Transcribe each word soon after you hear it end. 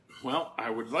Well, I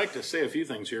would like to say a few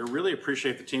things here. Really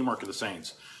appreciate the teamwork of the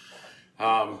Saints.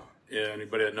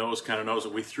 Anybody that knows kind of knows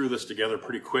that we threw this together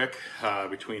pretty quick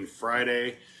between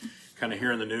Friday, kind of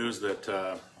hearing the news that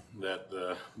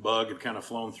the bug had kind of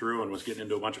flown through and was getting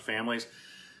into a bunch of families.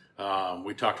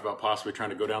 We talked about possibly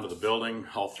trying to go down to the building,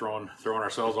 all throwing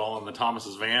ourselves all in the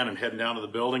Thomas's van and heading down to the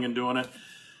building and doing it.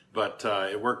 But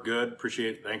it worked good.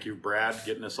 Thank you, Brad,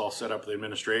 getting this all set up with the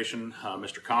administration.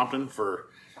 Mr. Compton for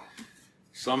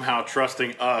somehow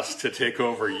trusting us to take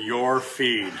over your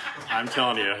feed. I'm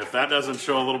telling you, if that doesn't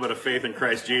show a little bit of faith in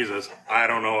Christ Jesus, I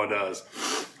don't know what does.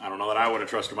 I don't know that I would have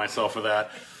trusted myself with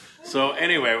that. So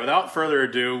anyway, without further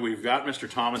ado, we've got Mr.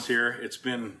 Thomas here. It's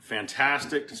been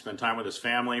fantastic to spend time with his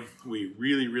family. We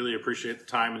really, really appreciate the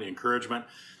time and the encouragement.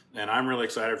 And I'm really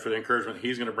excited for the encouragement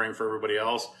he's going to bring for everybody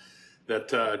else.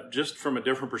 That just from a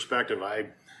different perspective,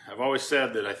 I've always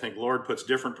said that I think Lord puts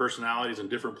different personalities in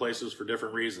different places for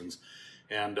different reasons.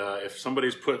 And if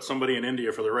somebody's put somebody in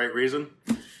India for the right reason,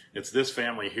 it's this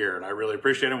family here. And I really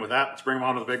appreciate him. With that, let's bring him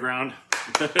on to the big round.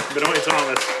 Binoy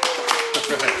Thomas. That's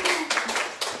right.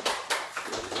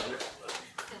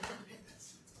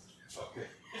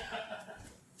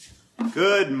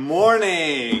 Good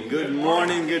morning. Good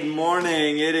morning. Good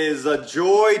morning. It is a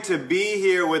joy to be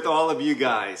here with all of you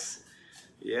guys.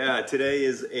 Yeah, today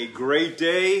is a great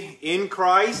day in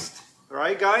Christ. All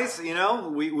right, guys, you know,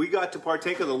 we got to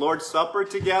partake of the Lord's Supper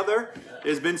together.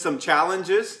 There's been some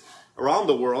challenges around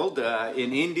the world,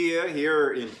 in India,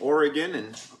 here in Oregon,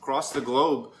 and across the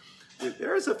globe.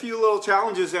 There's a few little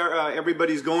challenges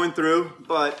everybody's going through,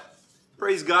 but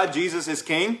praise God, Jesus is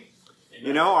King. Amen.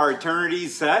 You know, our eternity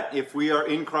is set. If we are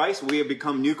in Christ, we have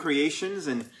become new creations,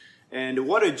 and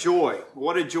what a joy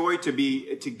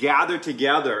to gather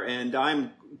together. And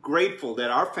I'm grateful that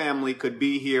our family could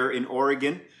be here in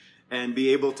Oregon and be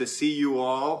able to see you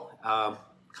all,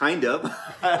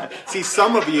 see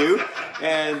some of you,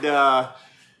 and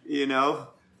you know,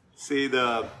 see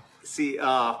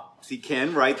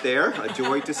Ken right there. A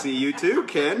joy to see you too,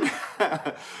 Ken.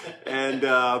 and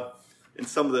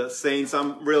some of the saints.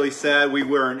 I'm really sad we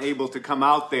weren't able to come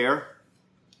out there,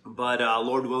 but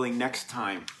Lord willing, next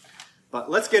time.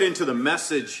 But let's get into the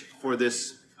message for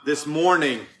this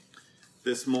morning.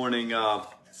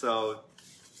 So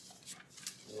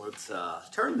let's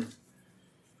turn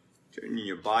in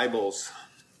your Bibles.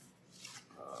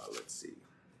 Let's see.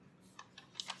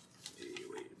 Hey,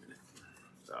 wait a minute.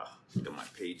 Got my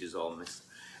pages all mixed.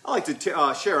 I'd like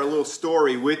to share a little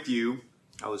story with you.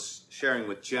 I was sharing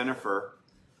with Jennifer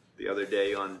the other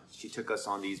day she took us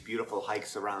on these beautiful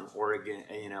hikes around Oregon,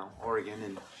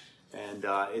 and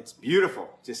it's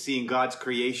beautiful just seeing God's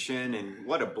creation, and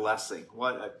what a blessing,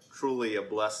 truly a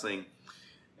blessing.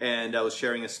 And I was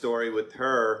sharing a story with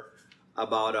her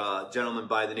about a gentleman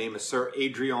by the name of Sir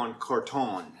Adrian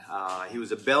Corton. He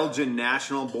was a Belgian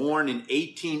national born in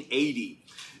 1880.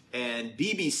 And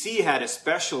BBC had a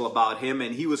special about him,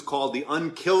 and he was called the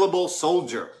Unkillable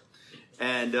Soldier.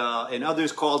 And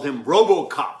others called him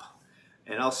RoboCop.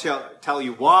 And I'll tell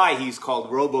you why he's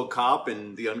called RoboCop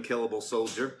and the Unkillable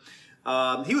Soldier.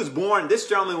 This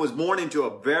gentleman was born into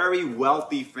a very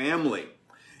wealthy family.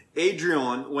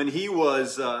 Adrian, when he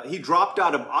dropped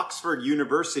out of Oxford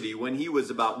University when he was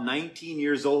about 19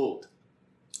 years old.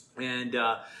 And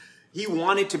he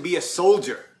wanted to be a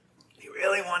soldier. He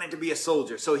really wanted to be a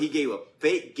soldier. So he gave a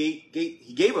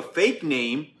fake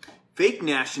name, fake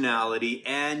nationality,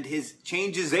 and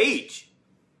changed his age.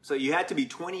 So you had to be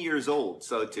 20 years old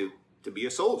to be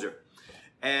a soldier.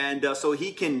 And so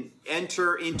he can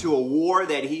enter into a war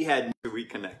that he had to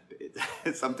reconnect.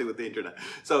 It's something with the internet.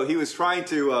 So he was trying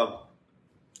to,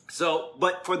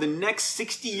 but for the next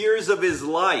 60 years of his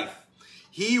life,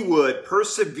 he would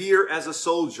persevere as a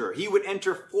soldier. He would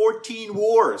enter 14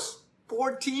 wars.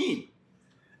 14.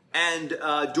 And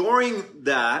during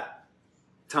that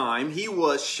time, he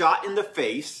was shot in the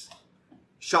face,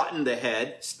 shot in the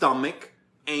head, stomach,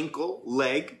 ankle,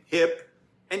 leg, hip,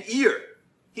 and ear.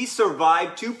 He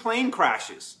survived 2 plane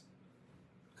crashes.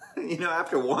 You know,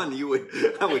 after one,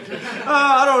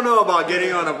 I don't know about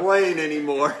getting on a plane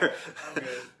anymore. Okay.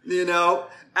 You know,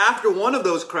 after one of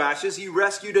those crashes, he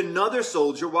rescued another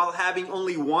soldier while having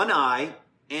only one eye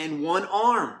and one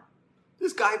arm.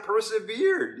 This guy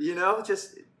persevered, you know,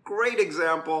 just great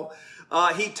example.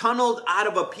 He tunneled out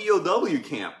of a POW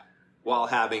camp while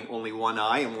having only one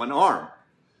eye and one arm.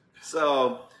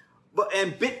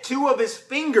 And bit 2 of his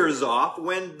fingers off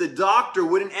when the doctor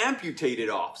wouldn't amputate it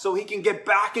off so he can get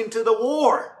back into the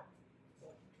war.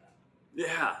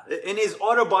 Yeah. In his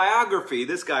autobiography,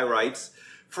 this guy writes,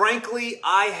 "Frankly,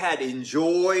 I had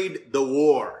enjoyed the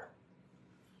war."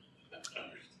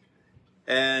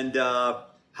 And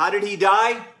How did he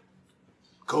die?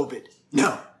 COVID.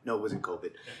 No, it wasn't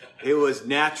COVID. It was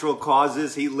natural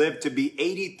causes. He lived to be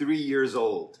 83 years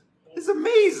old. It's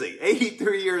amazing.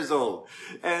 83 years old.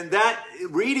 And that,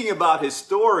 reading about his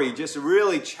story just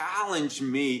really challenged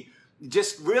me,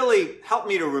 just really helped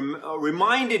me to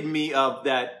reminded me of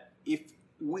that if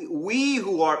we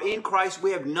who are in Christ,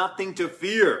 we have nothing to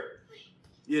fear.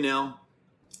 You know,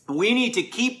 we need to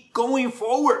keep going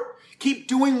forward, keep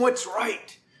doing what's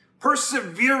right,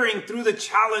 persevering through the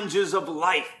challenges of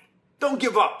life. Don't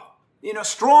give up. You know,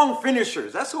 strong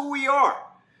finishers. That's who we are.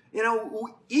 You know,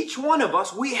 each one of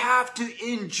us, we have to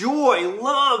enjoy,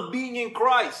 love being in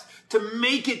Christ to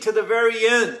make it to the very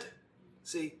end.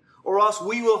 See, or else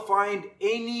we will find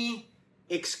any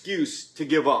excuse to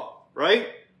give up, right?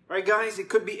 Right, guys? It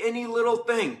could be any little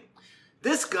thing.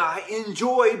 This guy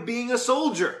enjoyed being a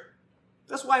soldier.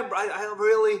 That's why I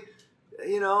really,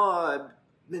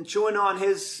 been chewing on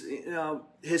his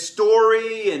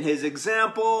story and his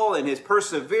example and his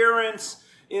perseverance.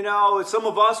 You know, some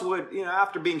of us would,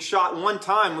 after being shot one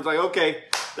time, was like, okay,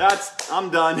 I'm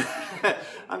done.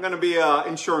 I'm going to be an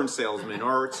insurance salesman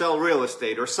or sell real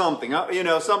estate or something.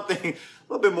 Something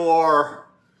a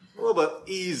little bit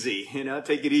easy.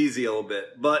 Take it easy a little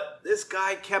bit. But this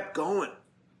guy kept going.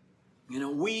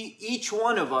 Each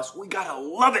one of us, we got to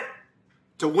love it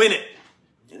to win it.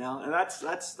 And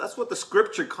that's what the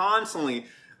scripture constantly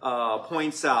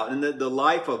points out. And the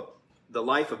life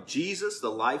of Jesus,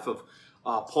 the life of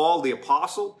Paul the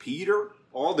apostle, Peter,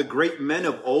 all the great men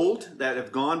of old that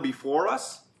have gone before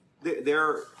us,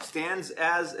 there stands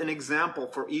as an example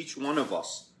for each one of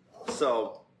us.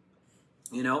 So,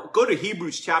 go to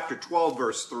Hebrews chapter 12,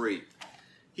 verse 3.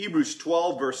 Hebrews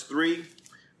 12, verse 3.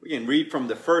 We can read from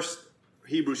the first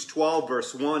Hebrews 12,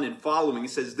 verse 1 and following. It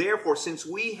says, "Therefore, since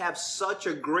we have such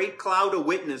a great cloud of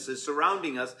witnesses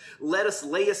surrounding us, let us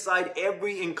lay aside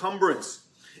every encumbrance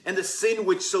and the sin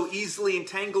which so easily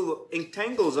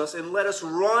entangles us, and let us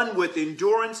run with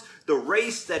endurance the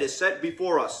race that is set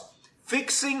before us.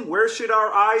 Fixing, where should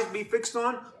our eyes be fixed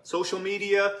on? Social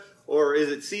media, or is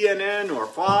it CNN or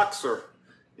Fox, or,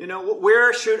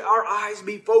 where should our eyes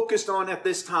be focused on at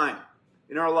this time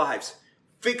in our lives?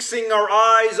 Fixing our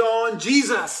eyes on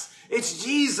Jesus. It's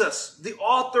Jesus, the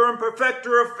author and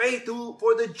perfecter of faith, who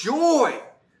for the joy.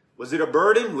 Was it a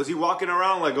burden? Was he walking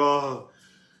around like, oh,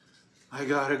 I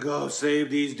gotta go save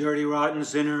these dirty, rotten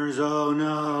sinners. Oh,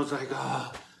 no. It's like,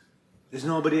 oh, there's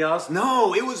nobody else?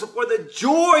 No, it was for the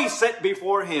joy set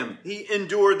before him. He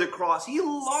endured the cross. He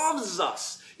loves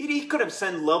us. He could have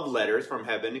sent love letters from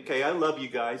heaven. Okay, I love you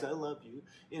guys. I love you.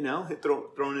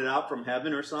 Thrown it out from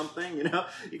heaven or something.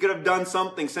 He could have done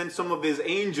something, sent some of his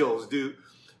angels to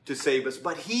save us.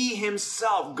 But he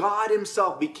himself, God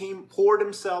himself, poured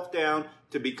himself down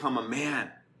to become a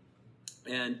man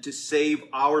and to save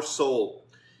our soul.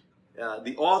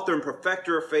 The author and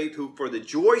perfecter of faith, who for the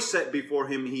joy set before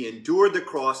him, he endured the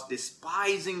cross,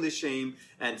 despising the shame,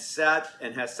 and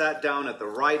has sat down at the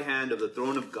right hand of the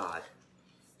throne of God.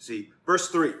 See, verse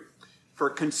 3,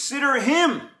 consider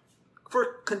him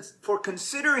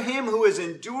who has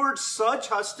endured such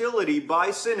hostility by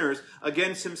sinners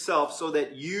against himself, so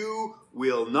that you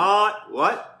will not,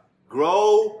 what?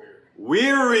 Grow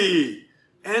weary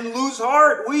and lose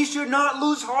heart. We should not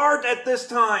lose heart at this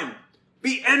time.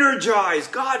 Be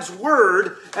energized. God's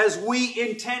word, as we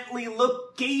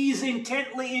gaze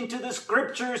intently into the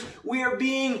scriptures, we are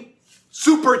being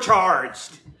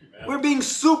supercharged. We're being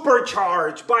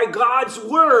supercharged by God's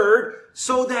word,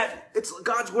 so that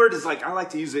God's word is like, I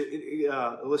like to use an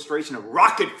illustration of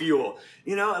rocket fuel,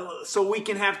 so we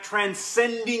can have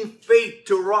transcending faith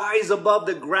to rise above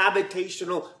the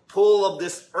gravitational pull of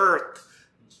this earth.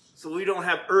 So we don't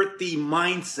have earthy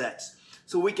mindsets.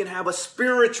 So we can have a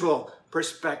spiritual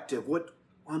perspective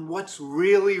on what's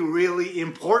really, really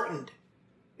important.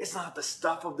 It's not the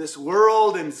stuff of this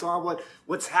world and it's not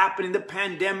what's happening, the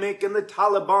pandemic and the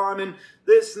Taliban and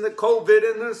this and the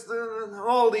COVID and this and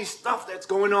all these stuff that's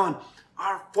going on.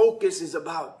 Our focus is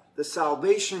about the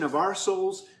salvation of our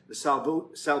souls, the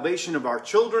salvation of our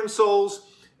children's souls,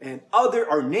 and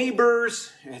our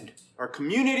neighbors and our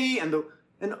community, and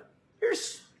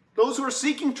here's those who are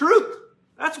seeking truth.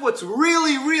 That's what's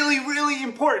really, really, really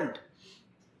important.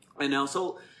 I know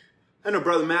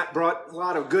Brother Matt brought a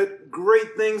lot of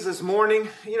great things this morning.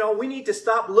 We need to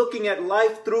stop looking at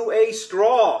life through a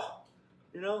straw.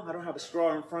 I don't have a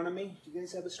straw in front of me. Do you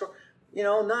guys have a straw?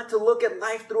 Not to look at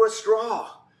life through a straw.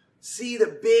 See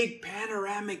the big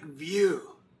panoramic view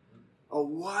of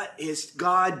what is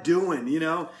God doing,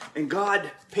 And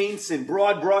God paints in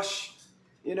broad brush,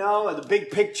 the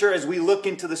big picture as we look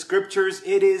into the scriptures.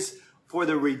 It is for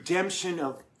the redemption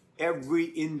of every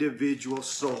individual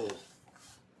soul.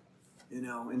 You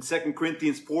know, in 2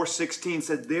 Corinthians 4:16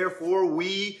 said, therefore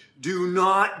we do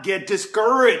not get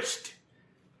discouraged.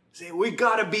 See, we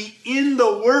got to be in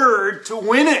the Word to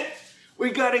win it.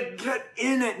 We got to get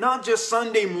in it, not just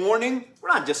Sunday morning. We're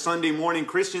not just Sunday morning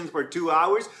Christians for 2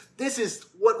 hours. This is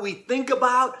what we think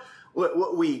about,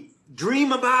 what we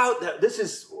dream about. This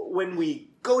is when we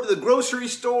go to the grocery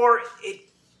store, it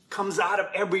comes out of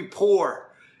every pore.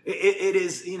 It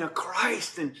is,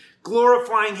 Christ and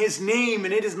glorifying His name,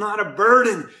 and it is not a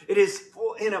burden. It is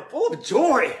full of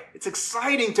joy. It's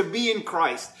exciting to be in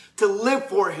Christ, to live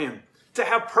for Him, to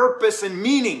have purpose and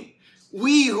meaning.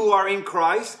 We who are in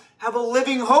Christ have a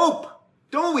living hope,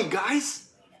 don't we,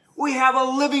 guys? We have a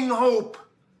living hope.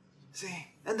 See,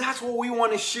 and that's what we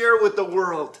want to share with the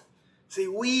world. See,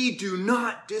 we do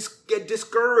not get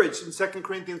discouraged. In 2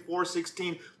 Corinthians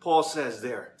 4:16, Paul says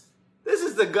there. This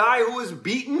is the guy who was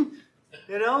beaten,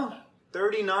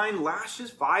 39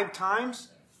 lashes 5 times.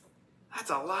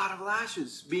 That's a lot of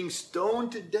lashes. Being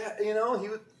stoned to death,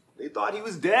 they thought he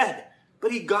was dead,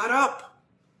 but he got up.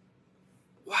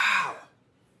 Wow.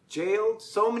 Jailed,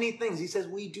 so many things. He says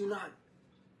we do not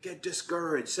get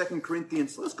discouraged. 2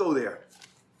 Corinthians, let's go there.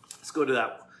 Let's go to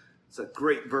that. It's a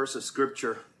great verse of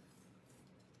Scripture.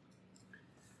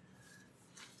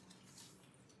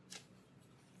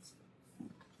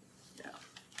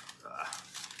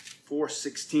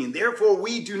 4:16. Therefore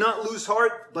we do not lose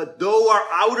heart, but though our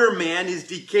outer man is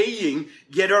decaying,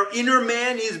 yet our inner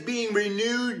man is being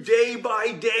renewed day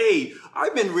by day.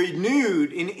 I've been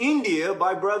renewed in India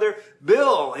by Brother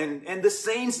Bill and the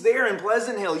saints there in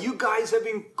Pleasant Hill. You guys have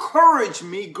encouraged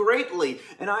me greatly,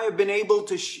 and I have been able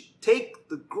to take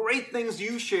the great things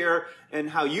you share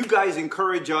and how you guys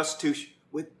encourage us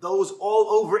with those all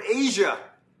over Asia.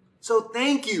 So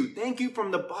thank you. Thank you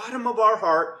from the bottom of our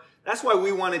heart. That's why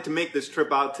we wanted to make this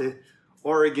trip out to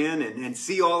Oregon and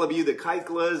see all of you, the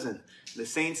Kaiklas and the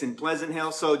saints in Pleasant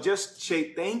Hill. So just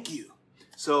say thank you.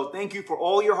 So thank you for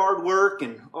all your hard work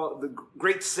and all the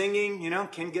great singing.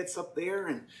 Ken gets up there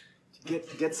and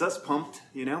gets us pumped.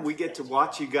 We get to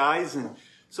watch you guys. And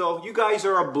so you guys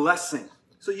are a blessing.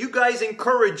 So you guys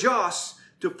encourage us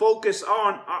to focus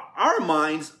on our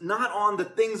minds, not on the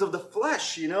things of the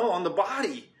flesh, on the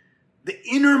body. The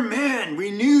inner man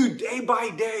renewed day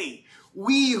by day.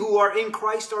 We who are in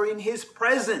Christ are in His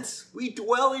presence. We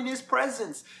dwell in His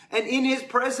presence. And in His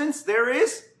presence there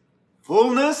is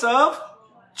fullness of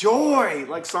joy,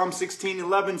 like Psalm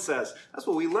 16:11 says. That's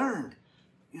what we learned,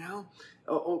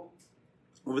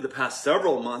 over the past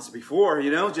several months before,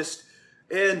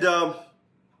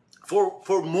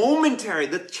 for momentary,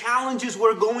 the challenges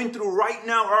we're going through right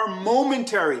now are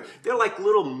momentary. They're like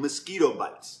little mosquito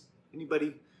bites.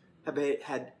 Anybody have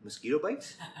had mosquito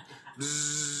bites?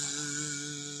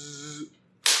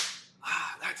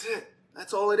 That's it.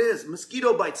 That's all it is.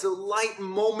 Mosquito bites. The light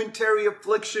momentary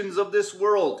afflictions of this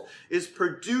world is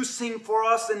producing for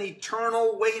us an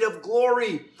eternal weight of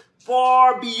glory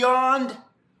far beyond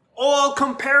all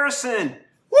comparison.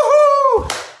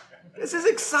 Woohoo! This is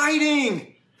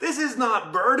exciting. This is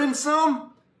not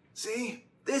burdensome. See,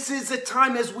 this is the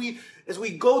time as we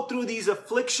go through these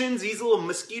afflictions, these little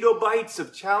mosquito bites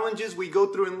of challenges we go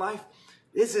through in life.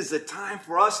 This is the time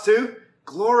for us to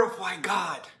glorify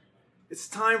God. It's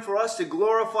time for us to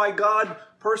glorify God,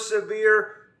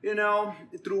 persevere,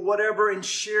 through whatever, and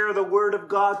share the Word of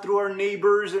God through our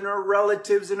neighbors and our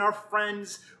relatives and our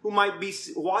friends who might be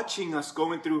watching us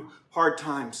going through hard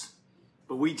times.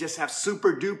 But we just have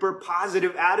super duper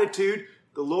positive attitude.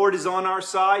 The Lord is on our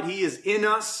side. He is in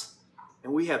us.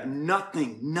 And we have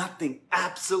nothing,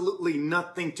 absolutely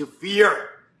nothing to fear.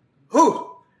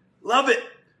 Whew! Love it.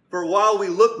 For while we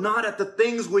look not at the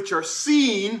things which are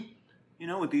seen,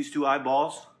 with these 2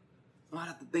 eyeballs, not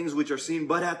at the things which are seen,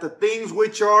 but at the things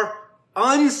which are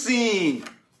unseen.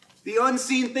 The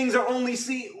unseen things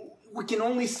we can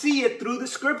only see it through the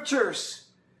Scriptures,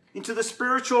 into the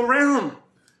spiritual realm.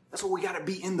 That's what we got to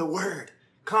be in the Word,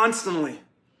 constantly.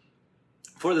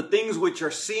 For the things which are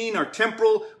seen are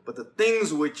temporal, but the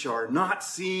things which are not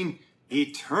seen,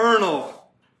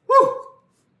 eternal. Woo!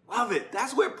 Love it.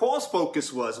 That's where Paul's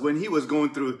focus was when he was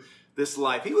going through this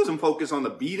life. He wasn't focused on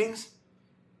the beatings.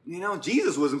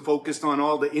 Jesus wasn't focused on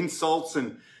all the insults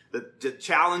and the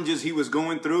challenges he was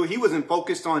going through. He wasn't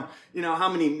focused on, how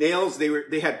many nails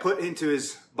they had put into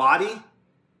his body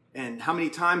and how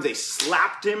many times they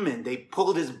slapped him and they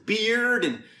pulled his beard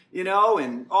and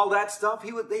all that stuff.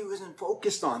 They wasn't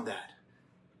focused on that.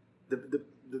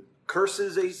 The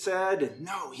curses they said. And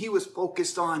no, he was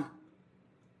focused on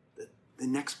the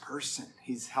next person.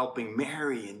 He's helping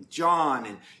Mary and John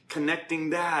and connecting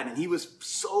that. And he was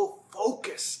so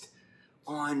focused.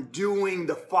 on doing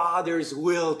the Father's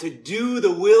will, to do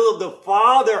the will of the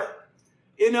Father.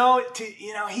 He's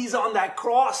on that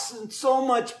cross in so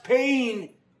much pain.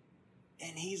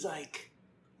 And he's like,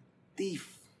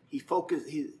 thief. He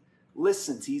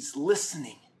listens. He's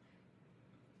listening.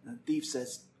 And the thief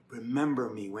says, remember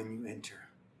me when you enter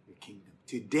your kingdom.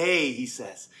 Today, he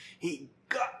says, he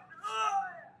got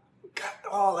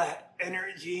all that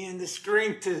energy and the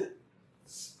strength to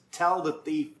tell the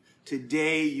thief,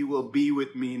 today you will be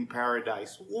with me in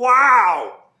paradise.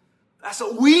 Wow! That's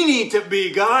what we need to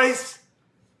be, guys.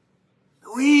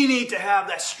 We need to have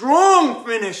that strong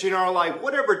finish in our life,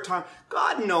 whatever time.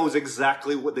 God knows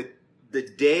exactly what the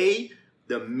day,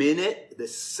 the minute, the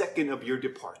second of your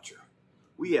departure.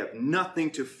 We have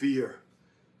nothing to fear.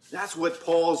 That's what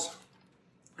Paul's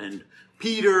and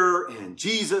Peter and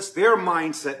Jesus, their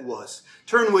mindset was.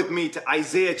 Turn with me to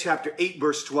Isaiah chapter 8,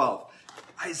 verse 12.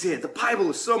 Isaiah, the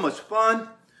Bible is so much fun,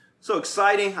 so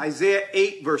exciting. Isaiah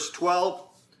 8, verse 12.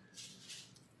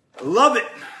 Love it,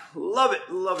 love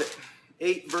it, love it.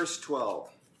 8, verse 12.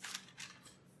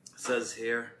 It says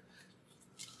here,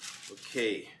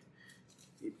 okay,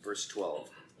 8, verse 12.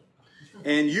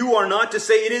 And you are not to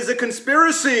say it is a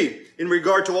conspiracy in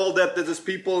regard to all that this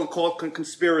people call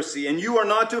conspiracy. And you are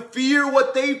not to fear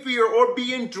what they fear or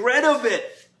be in dread of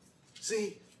it.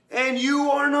 See? And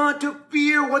you are not to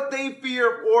fear what they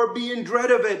fear or be in dread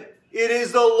of it. It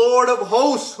is the Lord of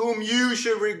hosts whom you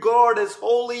should regard as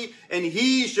holy, and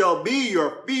he shall be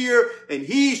your fear, and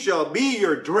he shall be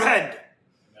your dread.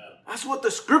 Amen. That's what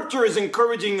the scripture is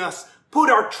encouraging us. Put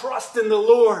our trust in the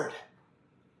Lord.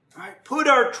 All right? Put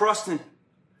our trust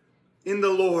in the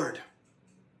Lord.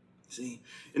 See,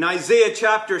 in Isaiah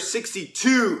chapter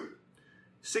 62,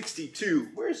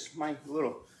 where's my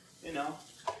little,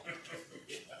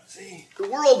 see, the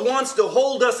world wants to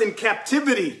hold us in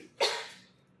captivity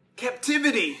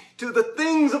to the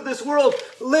things of this world.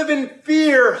 Live in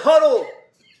fear, huddle,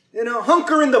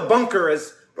 hunker in the bunker,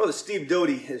 as Brother Steve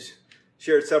Doty has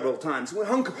shared several times. We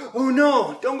hunker, oh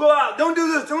no, don't go out, don't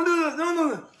do this,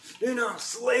 no.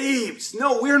 Slaves.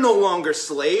 No, we're no longer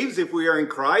slaves if we are in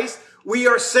Christ. We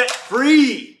are set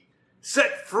free.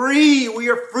 Set free. We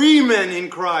are free men in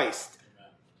Christ.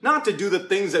 Not to do the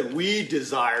things that we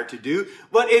desire to do,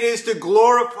 but it is to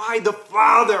glorify the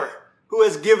Father who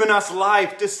has given us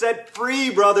life, to set free,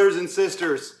 brothers and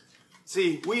sisters.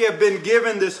 See, we have been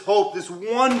given this hope, this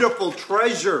wonderful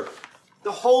treasure,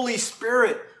 the Holy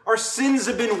Spirit. Our sins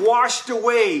have been washed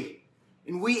away,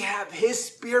 and we have His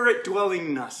Spirit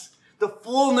dwelling in us. The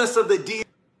fullness of the deity.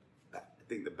 I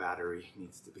think the battery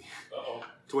needs to be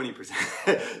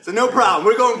 20%. So no problem.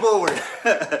 We're going forward.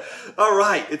 All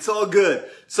right. It's all good.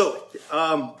 So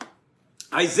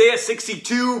Isaiah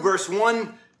 62, verse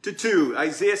 1 to 2.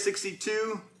 Isaiah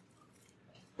 62.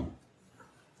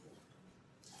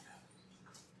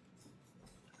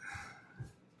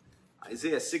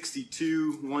 Isaiah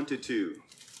 62, 1 to 2.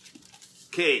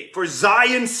 Okay. For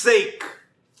Zion's sake,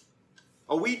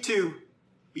 are we to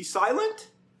be silent?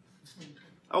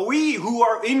 Are we who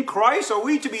are in Christ, are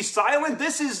we to be silent?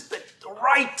 This is the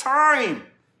right time.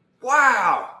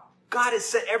 Wow. God has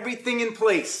set everything in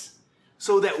place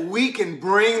so that we can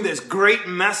bring this great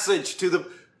message to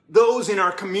those in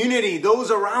our community, those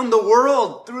around the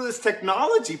world through this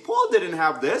technology. Paul didn't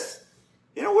have this.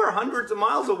 We're hundreds of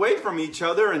miles away from each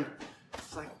other, and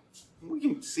it's like we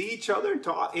can see each other and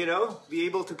talk, be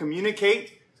able to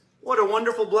communicate. What a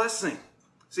wonderful blessing.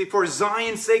 See, for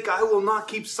Zion's sake, I will not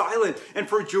keep silent. And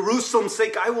for Jerusalem's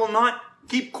sake, I will not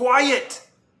keep quiet.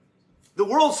 The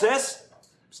world says,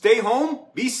 stay home,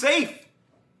 be safe.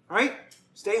 Right?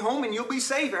 Stay home and you'll be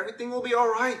safe. Everything will be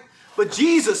all right. But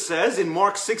Jesus says in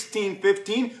Mark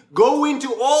 16:15, go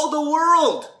into all the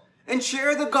world and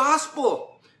share the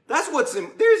gospel. That's what's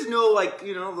in, there's no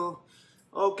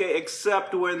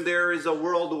except when there is a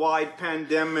worldwide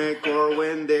pandemic, or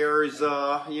when there's,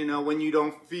 when you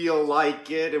don't feel like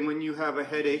it and when you have a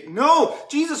headache. No,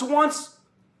 Jesus wants,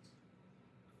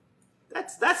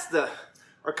 that's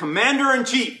our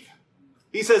commander-in-chief.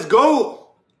 He says, go.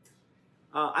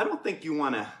 I don't think you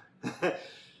want to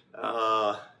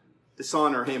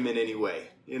dishonor him in any way.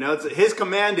 His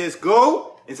command is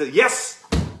go, and he says, yes,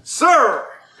 sir.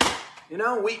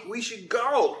 We should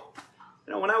go.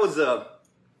 When I was a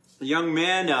young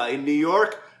man in New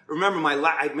York, remember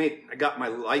I got my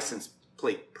license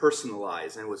plate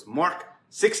personalized, and it was Mark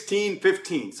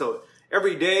 1615. So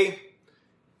every day,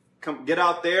 get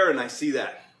out there and I see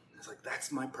that. It's like,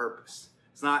 that's my purpose.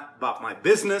 It's not about my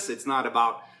business. It's not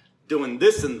about doing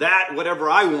this and that, whatever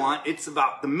I want. It's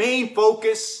about the main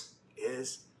focus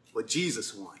is what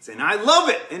Jesus wants. And I love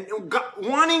it. And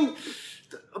wanting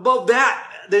above that,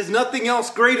 there's nothing else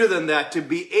greater than that, to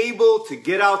be able to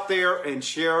get out there and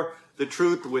share the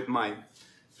truth with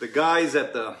the guys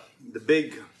at the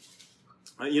big,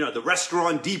 the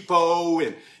restaurant depot.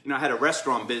 And, I had a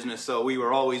restaurant business, so we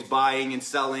were always buying and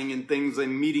selling and things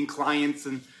and meeting clients.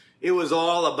 And it was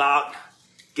all about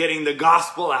getting the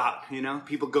gospel out.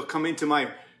 People come into my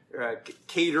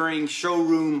catering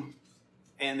showroom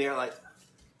and they're like,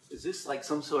 is this like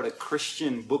some sort of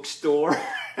Christian bookstore?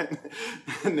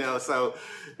 No, so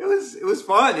it was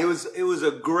fun. It was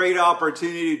a great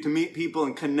opportunity to meet people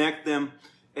and connect them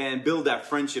and build that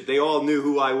friendship. They all knew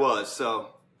who I was,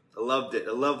 so I loved it.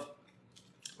 I love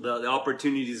the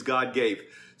opportunities God gave.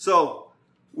 So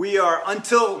we are,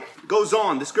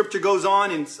 the scripture goes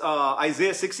on in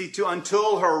Isaiah 62,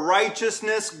 until her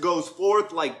righteousness goes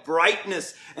forth like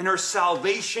brightness and her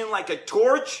salvation like a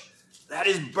torch that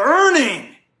is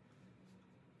burning.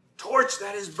 Torch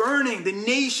that is burning. The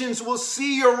nations will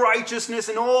see your righteousness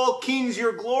and all kings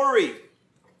your glory.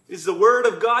 Is the word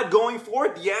of God going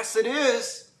forth? Yes, it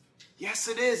is. Yes,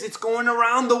 it is. It's going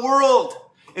around the world.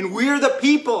 And we're the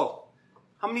people.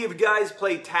 How many of you guys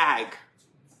play tag?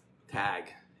 Tag.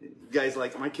 You guys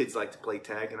my kids like to play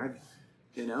tag.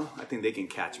 And I think they can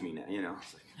catch me now,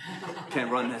 It's like,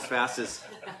 can't run as fast as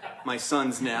my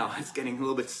sons now. It's getting a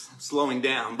little bit slowing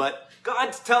down. But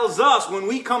God tells us when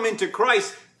we come into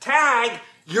Christ, tag,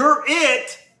 you're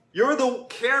it. You're the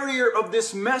carrier of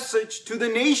this message to the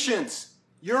nations.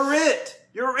 You're it.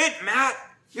 You're it, Matt.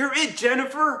 You're it,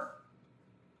 Jennifer.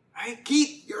 Right?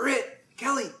 Keith, you're it.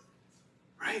 Kelly.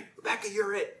 Right? Rebecca,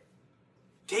 you're it.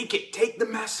 Take it. Take the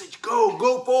message.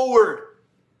 Go forward.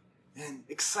 And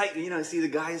excited. I see the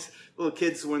guys, little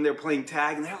kids, when they're playing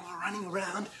tag and they're all running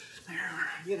around.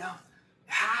 They're,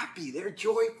 happy. They're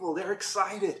joyful. They're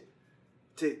excited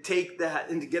to take that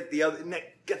and to get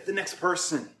the next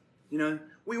person.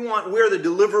 We're the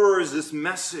deliverers, this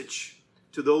message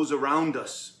to those around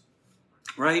us,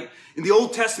 right? In the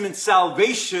Old Testament,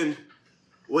 salvation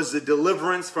was the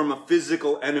deliverance from a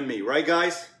physical enemy, right,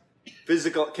 guys?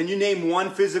 Physical. Can you name one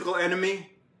physical enemy?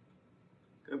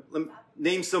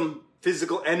 Name some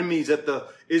physical enemies that the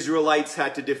Israelites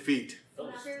had to defeat.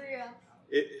 Syria.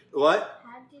 What?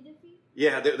 Had to defeat?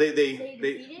 Yeah,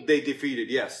 they defeated,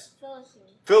 yes.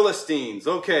 Philistines.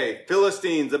 Okay.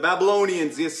 Philistines, the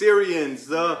Babylonians, the Assyrians,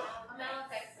 the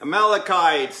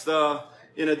Amalekites, the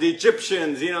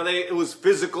Egyptians, it was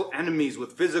physical enemies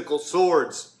with physical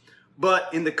swords.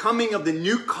 But in the coming of the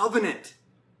new covenant,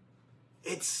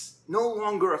 it's no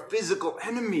longer a physical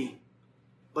enemy,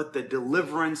 but the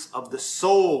deliverance of the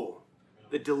soul,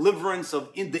 the deliverance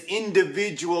of the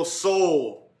individual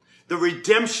soul. The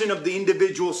redemption of the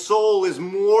individual soul is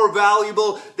more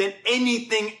valuable than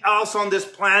anything else on this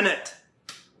planet.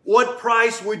 What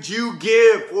price would you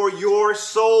give for your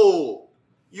soul?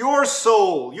 Your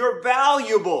soul. You're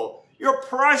valuable. You're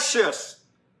precious.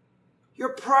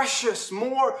 You're precious.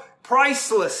 More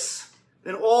priceless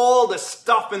than all the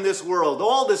stuff in this world.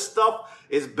 All this stuff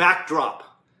is backdrop.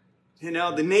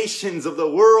 The nations of the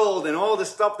world and all the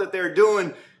stuff that they're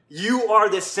doing. You are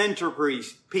the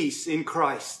centerpiece in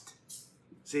Christ.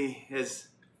 See, as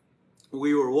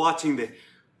we were watching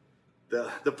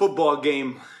the football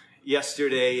game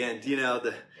yesterday, and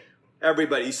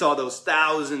everybody, you saw those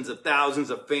thousands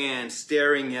of fans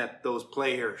staring at those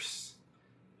players.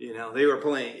 They were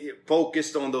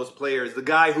focused on those players. The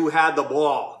guy who had the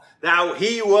ball, now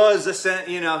he was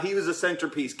a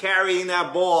centerpiece, carrying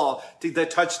that ball to the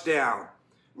touchdown.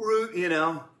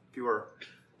 If you were,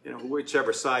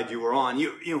 whichever side you were on,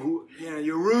 you're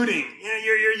rooting.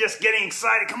 You're just getting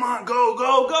excited. Come on,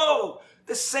 go!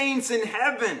 The saints in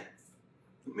heaven,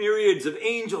 myriads of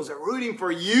angels are rooting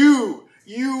for you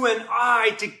and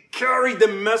I to carry the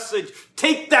message.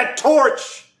 Take that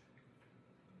torch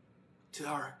to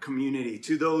our community,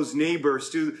 to those neighbors,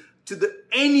 to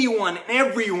anyone,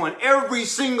 everyone, every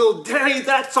single day.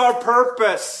 That's our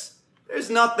purpose. There's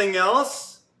nothing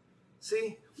else.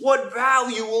 See? What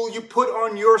value will you put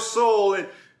on your soul? And,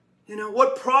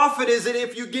 what profit is it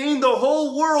if you gain the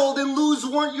whole world and lose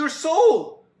your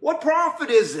soul? What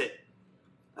profit is it?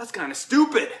 That's kind of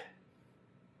stupid.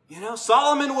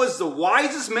 Solomon was the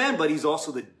wisest man, but he's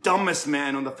also the dumbest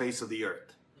man on the face of the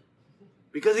earth.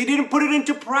 Because he didn't put it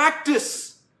into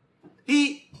practice.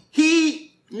 He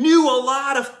knew a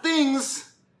lot of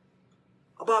things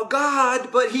about God,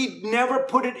 but he never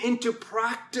put it into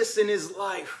practice in his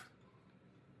life.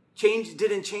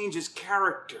 Didn't change his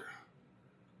character.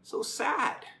 So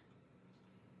sad.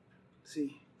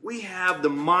 See, we have the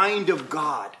mind of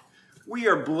God. We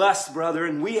are blessed,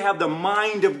 brethren. We have the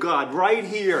mind of God right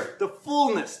here. The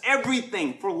fullness,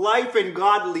 everything for life and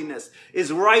godliness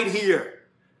is right here.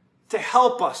 to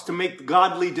help us to make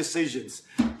godly decisions.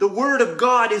 The Word of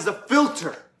God is a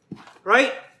filter,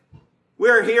 right?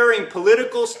 We're hearing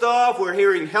political stuff, we're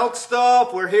hearing health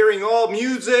stuff, we're hearing all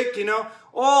music,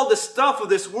 all the stuff of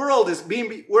this world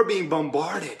we're being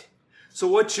bombarded. So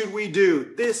what should we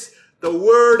do? The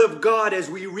Word of God, as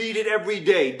we read it every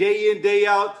day in, day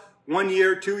out, 1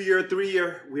 year, 2 year, 3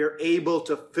 year, we are able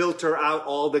to filter out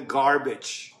all the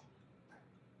garbage.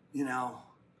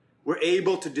 We're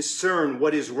able to discern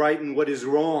what is right and what is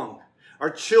wrong.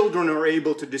 Our children are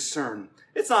able to discern.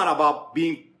 It's not about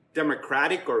being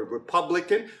Democratic or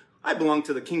Republican. I belong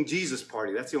to the King Jesus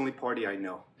party. That's the only party I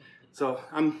know. So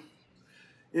and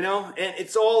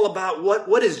it's all about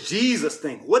what does Jesus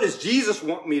think? What does Jesus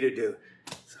want me to do?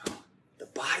 So the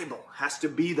Bible has to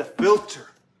be the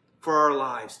filter for our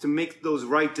lives to make those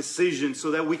right decisions so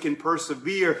that we can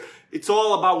persevere. It's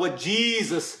all about what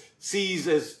Jesus sees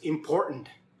as important.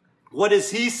 What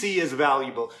does he see as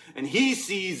valuable? And he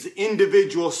sees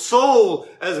individual soul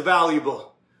as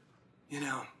valuable.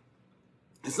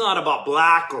 It's not about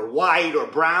black or white or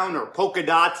brown or polka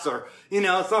dots or,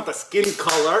 it's not the skin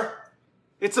color.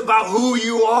 It's about who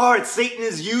you are. Satan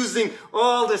is using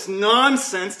all this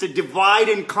nonsense to divide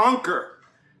and conquer.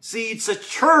 See, it's a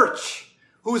church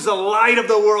who's the light of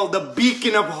the world, the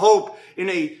beacon of hope in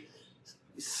a,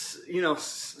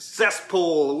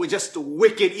 cesspool with just a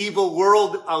wicked, evil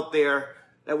world out there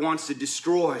that wants to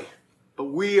destroy. But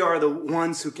we are the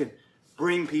ones who can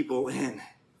bring people in,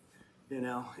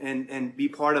 and be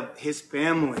part of his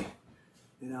family.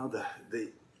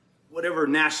 The whatever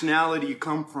nationality you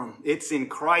come from, it's in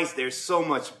Christ. There's so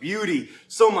much beauty,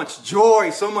 so much joy,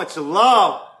 so much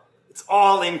love. It's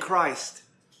all in Christ.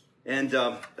 And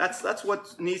that's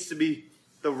what needs to be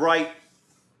the right.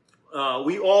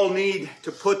 We all need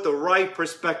to put the right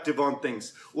perspective on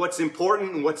things. What's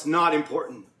important and what's not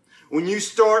important. When you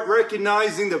start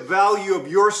recognizing the value of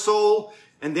your soul,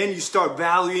 and then you start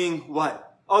valuing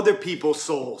what? Other people's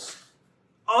souls.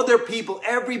 Other people,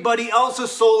 everybody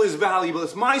else's soul is valuable.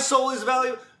 If my soul is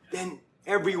valuable, then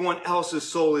everyone else's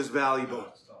soul is valuable.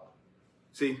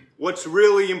 See, what's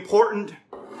really important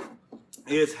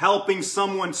is helping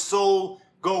someone's soul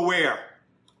go where?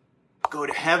 Go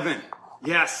to heaven.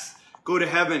 Yes, go to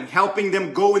heaven. Helping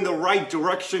them go in the right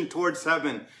direction towards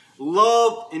heaven.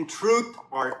 Love and truth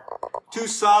are two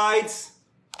sides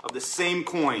of the same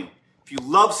coin. If you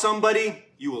love somebody,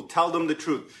 you will tell them the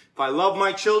truth. If I love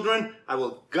my children, I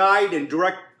will guide and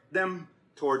direct them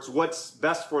towards what's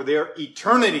best for their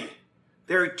eternity.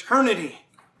 Their eternity.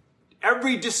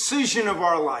 Every decision of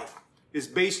our life is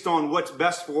based on what's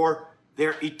best for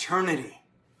their eternity.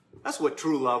 That's what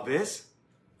true love is.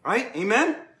 Right?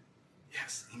 Amen?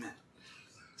 Yes, amen.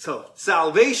 So,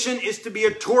 salvation is to be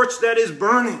a torch that is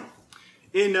burning.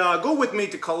 Go with me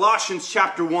to Colossians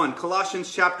chapter 1.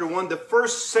 Colossians chapter 1, the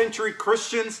first century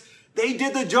Christians, they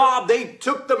did the job. They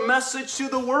took the message to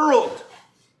the world.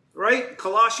 Right?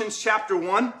 Colossians chapter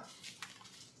 1.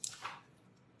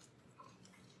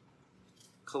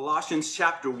 Colossians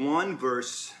chapter 1,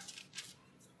 verse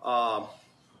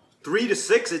 3 to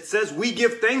 6, it says, "We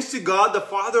give thanks to God, the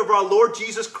Father of our Lord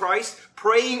Jesus Christ,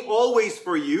 praying always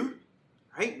for you."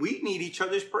 Right? We need each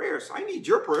other's prayers. I need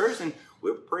your prayers, and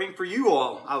we're praying for you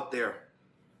all out there.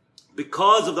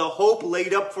 "Because of the hope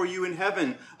laid up for you in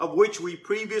heaven, of which we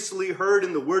previously heard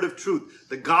in the word of truth,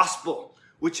 the gospel,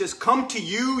 which has come to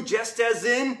you just as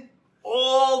in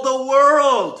all the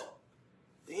world."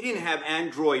 They didn't have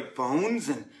Android phones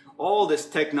and all this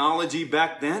technology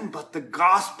back then, but the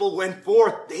gospel went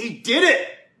forth. They did it.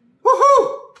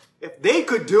 Woohoo! If they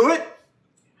could do it,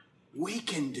 we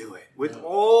can do it with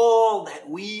all that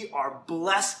we are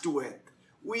blessed with.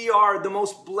 We are the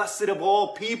most blessed of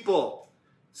all people.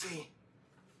 See,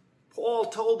 Paul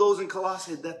told those in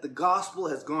Colossae that the gospel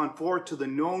has gone forth to the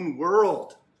known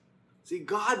world. See,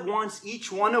 God wants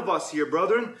each one of us here,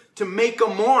 brethren, to make a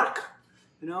mark.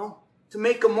 To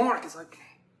make a mark. It's like,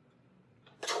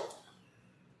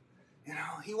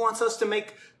 he wants us to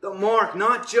make the mark,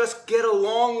 not just get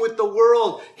along with the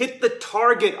world, hit the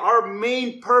target. Our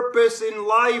main purpose in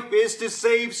life is to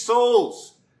save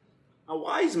souls. A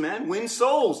wise man wins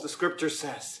souls, the scripture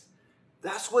says.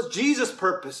 That's what Jesus'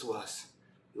 purpose was.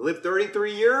 He lived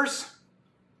 33 years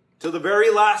to the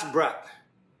very last breath.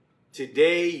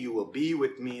 "Today you will be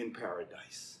with me in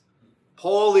paradise."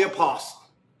 Paul the Apostle.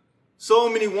 So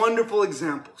many wonderful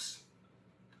examples.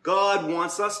 God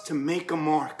wants us to make a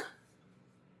mark.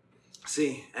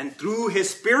 See, and through his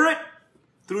Spirit,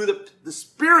 through the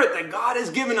Spirit that God has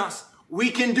given us, we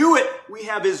can do it. We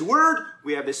have his word,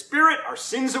 we have his Spirit, our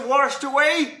sins are washed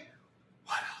away.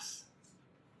 What else?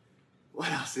 What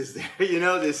else is there?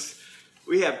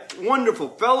 We have wonderful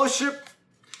fellowship.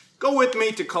 Go with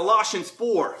me to Colossians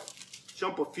 4.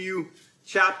 Jump a few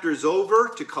chapters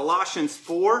over to Colossians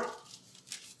 4,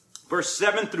 verse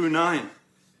 7 through 9.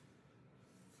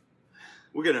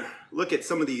 We're going to look at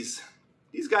some of these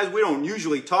guys we don't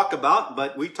usually talk about,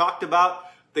 but we talked about,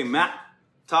 I think Matt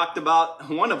talked about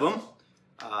one of them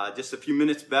just a few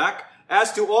minutes back.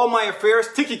 As to all my affairs,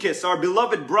 Tychicus, our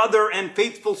beloved brother and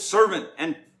faithful servant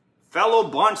and fellow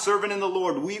bondservant in the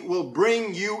Lord, we will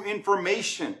bring you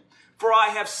information. For I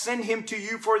have sent him to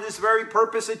you for this very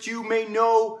purpose, that you may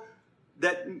know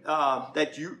that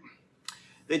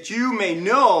you may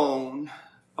know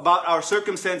about our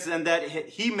circumstances, and that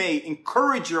he may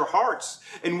encourage your hearts.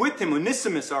 And with him,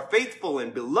 Onesimus, our faithful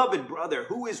and beloved brother,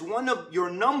 who is one of your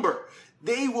number.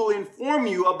 They will inform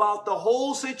you about the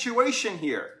whole situation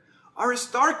here.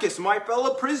 Aristarchus, my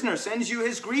fellow prisoner, sends you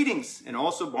his greetings, and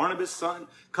also Barnabas' son,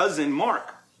 cousin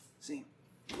Mark. See,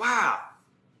 wow.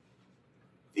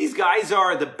 These guys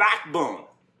are the backbone.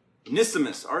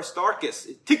 Onesimus, Aristarchus,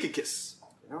 Tychicus.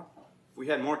 You know, if we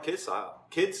had more kids,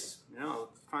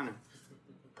 trying to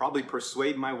probably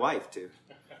persuade my wife to.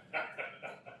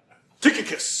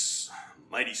 Tychicus,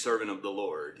 mighty servant of the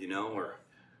Lord, or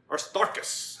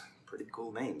Aristarchus. Pretty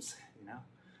cool names,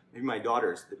 Maybe my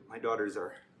daughters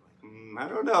are I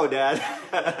don't know, Dad.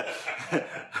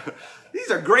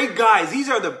 These are great guys. These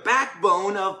are the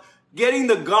backbone of getting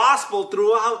the gospel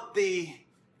throughout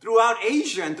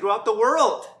Asia and throughout the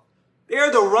world.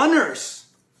 They're the runners.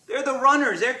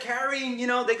 They're carrying,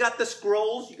 they got the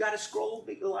scrolls. You got a scroll,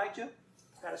 big Elijah?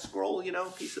 Got a scroll,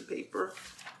 piece of paper.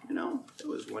 There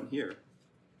was one here.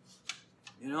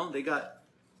 They got,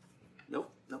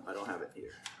 nope, I don't have it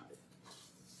here.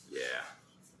 Yeah.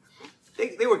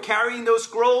 They were carrying those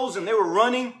scrolls and they were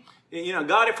running,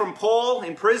 got it from Paul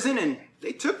in prison, and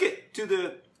they took it to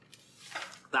the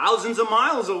thousands of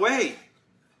miles away,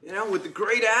 with a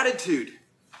great attitude.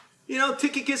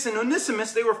 Tychicus and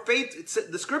Onesimus, they were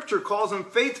the scripture calls them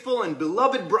faithful and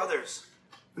beloved brothers.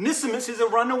 Onesimus is a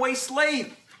runaway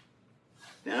slave.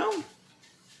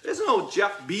 There's no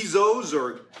Jeff Bezos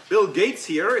or Bill Gates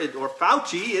here or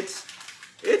Fauci.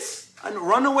 It's a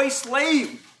runaway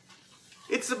slave.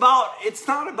 It's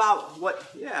not about what,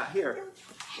 here.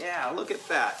 Yeah, look at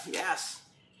that. Yes.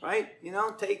 Right?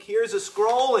 Here's a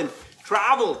scroll and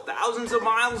travel thousands of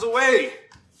miles away.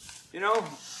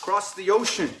 Across the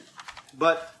ocean.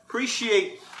 But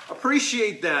appreciate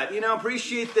that.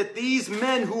 Appreciate that these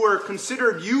men who are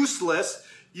considered useless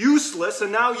are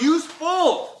now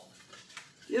useful.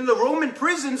 The Roman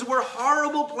prisons were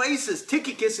horrible places.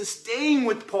 Tychicus is staying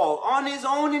with Paul on his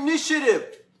own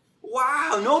initiative.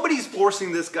 Wow, nobody's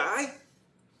forcing this guy.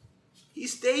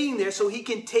 He's staying there so he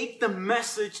can take the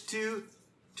message to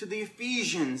the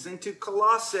Ephesians and to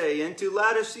Colossae and to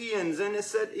Laodiceans and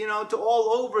to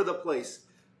all over the place.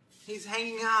 He's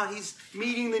hanging out. He's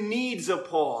meeting the needs of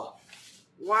Paul.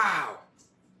 Wow.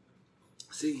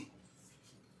 See.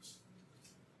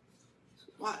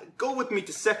 Go with me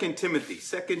to 2 Timothy.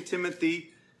 2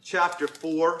 Timothy chapter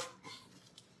 4.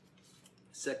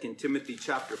 2 Timothy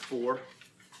chapter 4.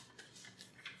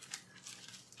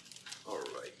 All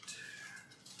right.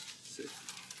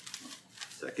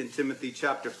 2 Timothy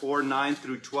chapter 4, 9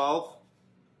 through 12.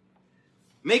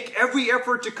 Make every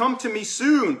effort to come to me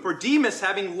soon, for Demas,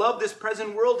 having loved this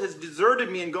present world, has deserted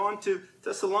me and gone to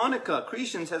Thessalonica.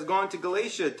 Crescens has gone to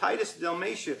Galatia, Titus to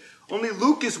Dalmatia. Only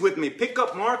Luke is with me. Pick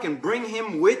up Mark and bring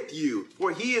him with you, for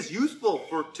he is useful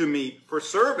to me for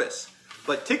service.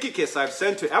 But Tychicus I've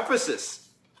sent to Ephesus.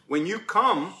 When you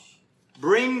come,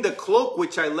 bring the cloak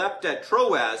which I left at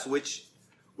Troas, which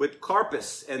with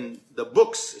Carpus, and the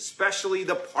books, especially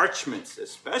the parchments.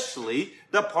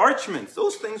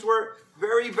 Those things were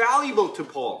very valuable to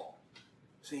Paul.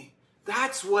 See,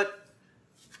 that's what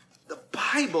the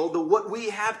Bible, what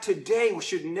we have today,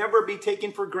 should never be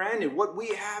taken for granted. What we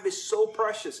have is so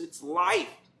precious. It's life.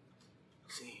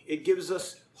 See, it gives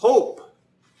us hope.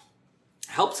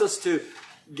 Helps us to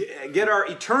get our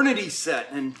eternity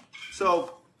set. And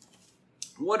so,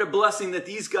 what a blessing that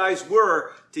these guys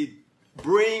were to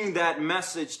bring that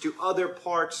message to other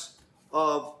parts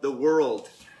of the world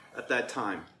at that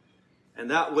time. And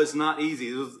that was not easy.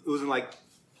 It wasn't like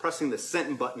pressing the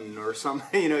send button or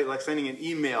something, like sending an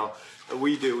email that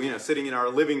we do, sitting in our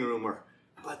living room.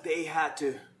 But they had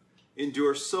to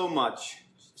endure so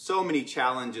many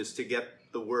challenges to get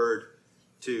the word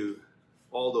to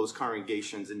all those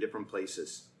congregations in different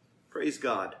places. Praise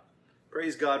God.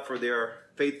 Praise God for their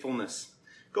faithfulness.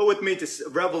 Go with me to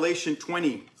Revelation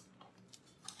 20.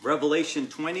 Revelation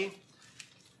 20.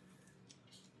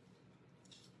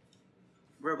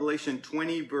 Revelation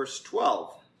 20, verse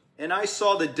 12. And I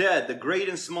saw the dead, the great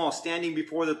and small, standing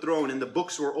before the throne, and the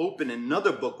books were open, and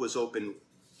another book was opened,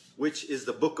 which is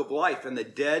the book of life. And the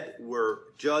dead were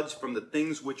judged from the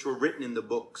things which were written in the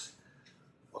books,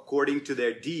 according to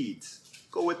their deeds.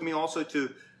 Go with me also to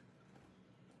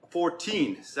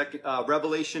 14,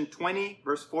 Revelation 20,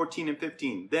 verse 14 and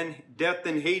 15. Then death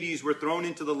and Hades were thrown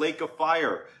into the lake of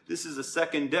fire. This is the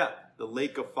second death, the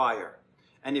lake of fire.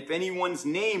 And if anyone's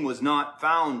name was not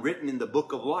found written in the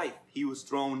book of life, he was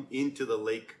thrown into the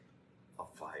lake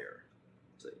of fire.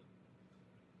 See,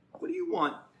 what do you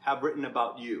want to have written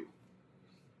about you?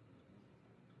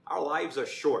 Our lives are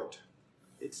short.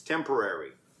 It's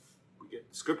temporary.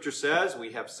 Scripture says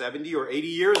we have 70 or 80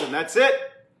 years and that's it.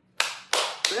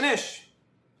 Finish.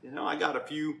 I got a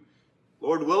few,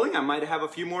 Lord willing, I might have a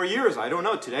few more years. I don't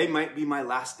know. Today might be my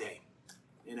last day.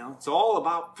 It's all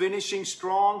about finishing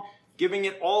strong, giving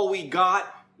it all we got,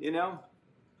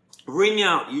 Wring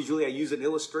out. Usually I use an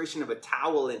illustration of a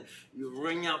towel, and you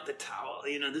wring out the towel.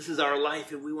 This is our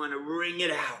life, and we want to wring it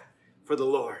out for the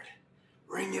Lord.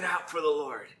 Wring it out for the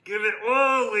Lord. Give it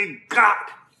all we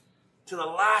got to the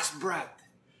last breath.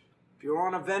 If you're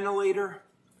on a ventilator,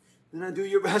 then do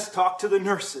your best. Talk to the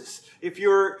nurses. If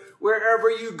you're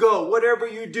wherever you go, whatever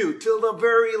you do, till the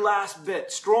very last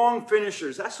bit. Strong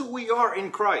finishers. That's who we are in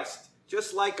Christ.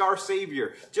 Just like our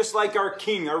Savior. Just like our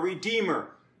King, our Redeemer.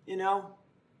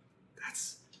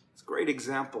 That's a great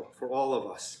example for all of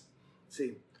us.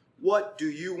 See, what do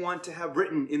you want to have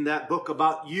written in that book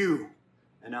about you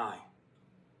and I?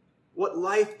 What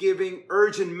life-giving,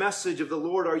 urgent message of the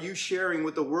Lord are you sharing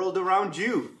with the world around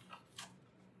you?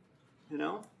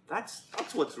 That's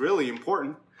what's really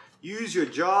important. Use your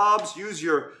jobs, use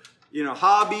your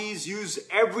hobbies, use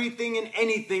everything and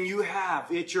anything you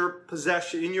have in your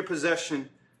possession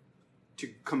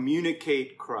to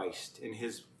communicate Christ and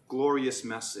his glorious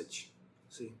message.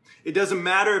 See, it doesn't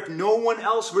matter if no one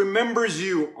else remembers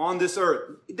you on this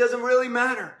earth. It doesn't really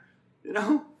matter.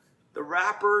 The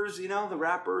rappers, the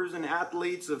rappers and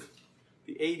athletes of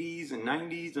the 80s and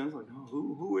 90s. And I was like,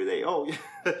 oh, who are they? Oh,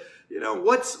 yeah.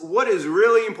 What is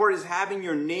really important is having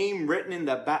your name written in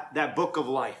that book of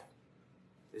life.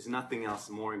 There's nothing else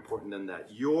more important than that.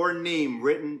 Your name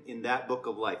written in that book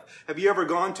of life. Have you ever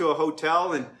gone to a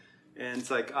hotel and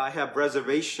it's like, I have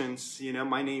reservations,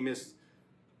 my name is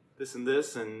this and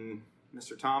this and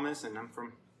Mr. Thomas and I'm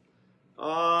from,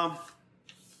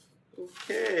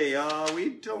 okay, we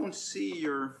don't see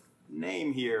your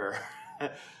name here.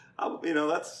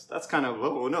 That's kind of,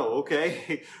 oh no,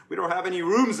 okay. We don't have any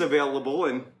rooms available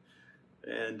and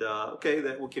okay,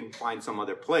 that we can find some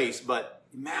other place. But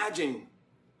imagine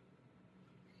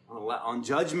on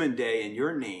Judgment Day and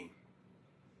your name,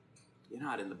 you're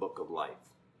not in the book of life.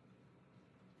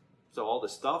 So all the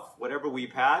stuff, whatever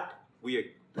we've had,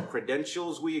 the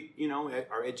credentials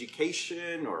our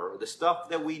education or the stuff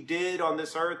that we did on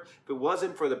this earth, if it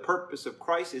wasn't for the purpose of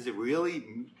Christ, is it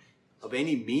really of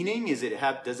any meaning? Does it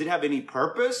have any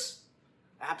purpose?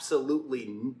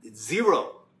 Absolutely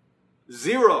zero.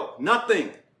 Zero.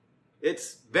 Nothing.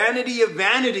 It's vanity of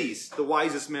vanities, the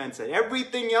wisest man said.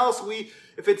 Everything else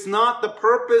if it's not, the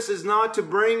purpose is not to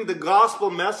bring the gospel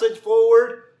message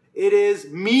forward, it is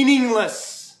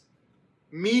meaningless.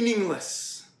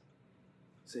 Meaningless.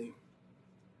 See?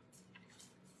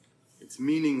 It's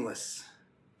meaningless.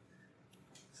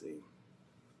 See?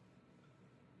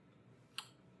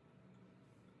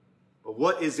 But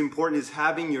what is important is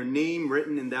having your name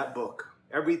written in that book.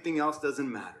 Everything else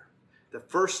doesn't matter. The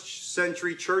first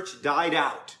century church died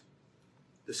out.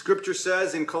 The scripture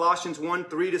says in Colossians 1,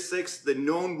 3-6, the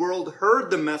known world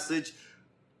heard the message.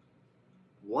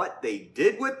 What they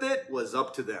did with it was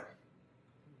up to them.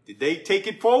 Did they take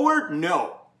it forward?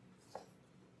 No.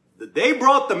 They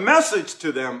brought the message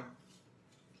to them,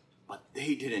 but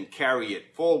they didn't carry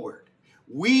it forward.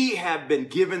 We have been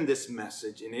given this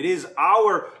message, and it is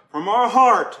from our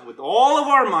heart, with all of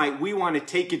our might, we want to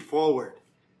take it forward.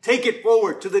 Take it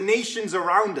forward to the nations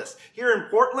around us. Here in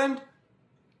Portland,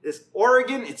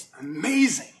 Oregon, it's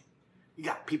amazing. You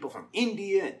got people from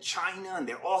India and China, and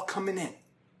they're all coming in.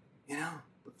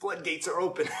 The floodgates are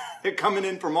open. They're coming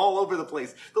in from all over the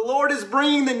place. The Lord is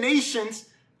bringing the nations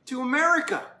to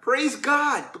America. Praise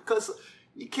God, because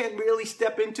you can't really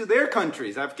step into their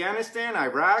countries. Afghanistan,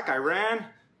 Iraq, Iran,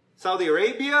 Saudi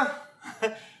Arabia,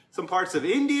 some parts of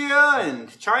India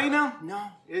and China. No,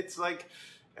 it's like,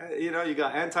 you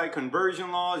got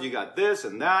anti-conversion laws, you got this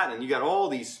and that, and you got all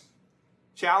these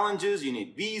challenges. You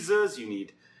need visas, you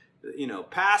need,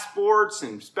 passports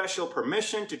and special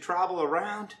permission to travel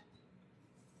around.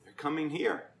 They're coming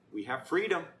here. We have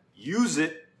freedom. Use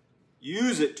it.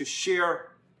 Use it to share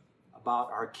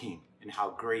about our King and how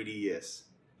great he is.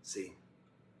 See,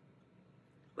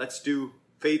 let's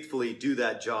faithfully do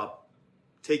that job.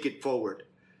 Take it forward.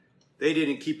 They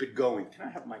didn't keep it going. Can I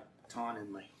have my baton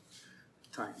and my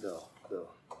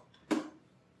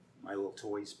my little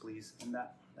toys, please? And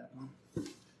that one?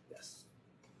 Yes.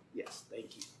 Yes,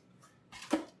 thank you.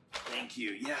 Thank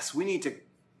you. Yes, we need to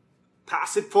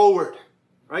pass it forward,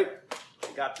 right?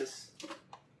 I got this.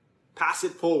 Pass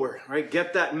it forward, right?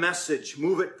 Get that message.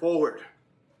 Move it forward.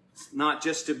 It's not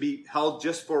just to be held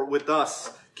just with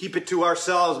us. Keep it to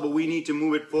ourselves, but we need to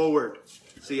move it forward.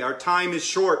 See, our time is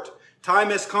short. Time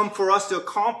has come for us to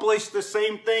accomplish the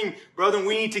same thing. Brethren,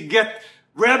 we need to get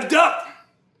revved up.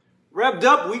 Revved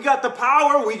up. We got the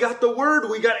power. We got the word.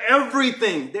 We got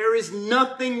everything. There is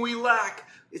nothing we lack.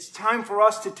 It's time for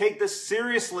us to take this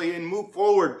seriously and move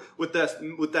forward with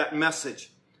that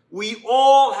message. We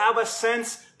all have a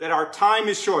sense that our time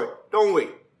is short, don't we?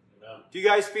 Yeah. Do you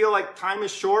guys feel like time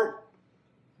is short?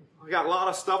 We got a lot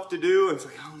of stuff to do. And it's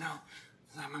like, oh no,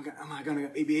 am I going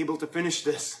to be able to finish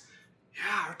this?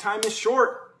 Yeah, our time is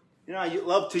short. You know, I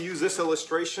love to use this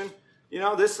illustration. You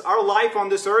know, our life on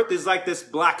this earth is like this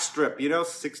black strip,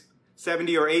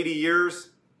 70 or 80 years.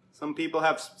 Some people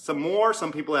have some more,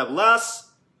 some people have less.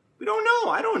 We don't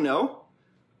know. I don't know.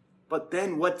 But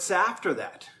then what's after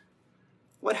that?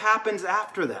 What happens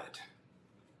after that?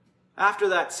 After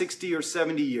that 60 or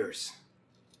 70 years?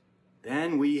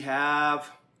 Then we have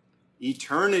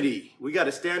eternity. We got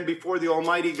to stand before the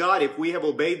Almighty God. If we have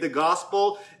obeyed the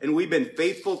gospel and we've been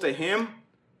faithful to Him,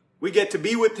 we get to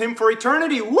be with Him for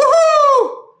eternity.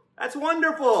 Woohoo! That's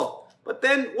wonderful. But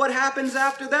then what happens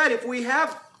after that? If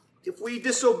we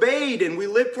disobeyed and we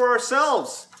live for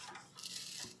ourselves,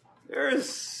 there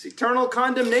is eternal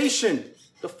condemnation.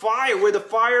 The fire, where the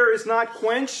fire is not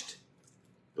quenched,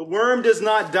 the worm does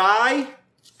not die.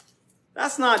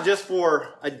 That's not just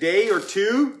for a day or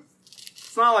two.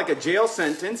 It's not like a jail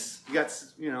sentence. You got,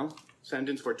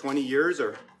 sentenced for 20 years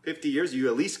or 50 years. You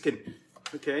at least can,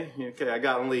 okay, I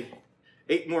got only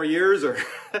 8 more years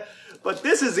but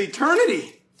this is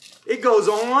eternity. It goes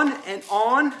on and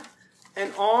on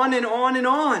and on and on and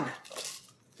on.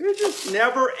 It's just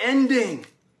never ending.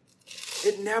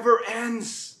 It never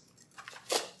ends.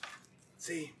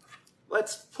 See,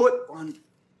 let's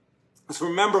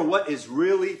remember what is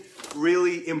really,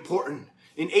 really important.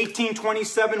 In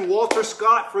 1827, Walter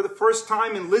Scott, for the first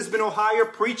time in Lisbon, Ohio,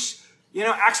 preached,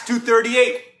 Acts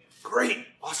 2:38. Great,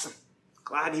 awesome.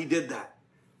 Glad he did that.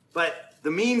 But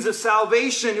the means of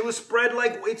salvation, it spread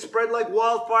like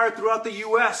wildfire throughout the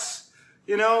U.S.,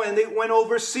 and it went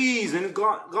overseas and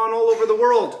gone all over the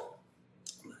world.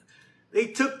 They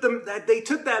took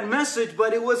that message,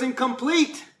 but it wasn't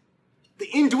complete. The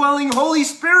indwelling Holy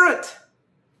Spirit.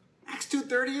 Acts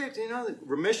 2:38, the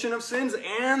remission of sins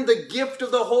and the gift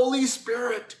of the Holy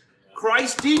Spirit.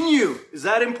 Christ in you. Is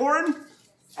that important?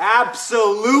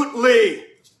 Absolutely.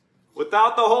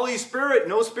 Without the Holy Spirit,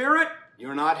 no Spirit,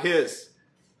 you're not His.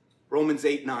 Romans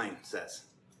 8:9 says.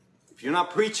 If you're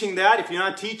not preaching that, if you're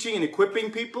not teaching and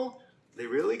equipping people, are they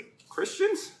really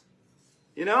Christians?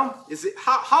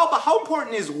 How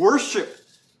important is worship?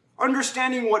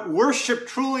 Understanding what worship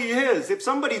truly is. If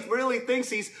somebody really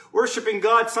thinks he's worshiping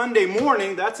God Sunday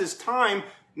morning, that's his time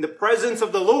in the presence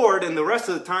of the Lord, and the rest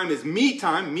of the time is me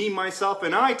time, me, myself,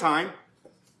 and I time,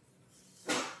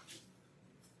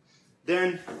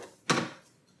 then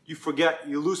you forget,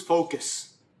 you lose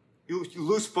focus. You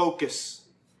lose focus.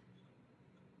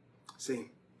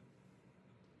 See?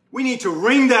 We need to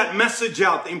ring that message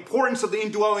out, the importance of the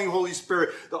indwelling Holy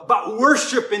Spirit, about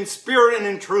worship in spirit and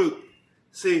in truth.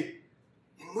 See,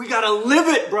 we got to live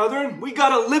it, brethren. We got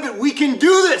to live it. We can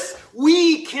do this.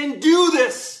 We can do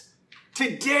this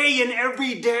today and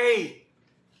every day.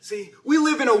 See, we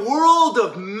live in a world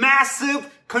of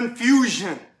massive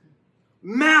confusion.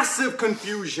 Massive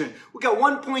confusion. We got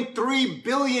 1.3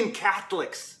 billion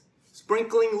Catholics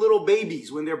sprinkling little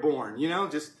babies when they're born.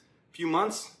 Just a few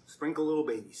months. Sprinkle little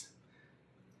babies.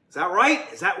 Is that right?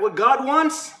 Is that what God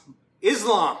wants?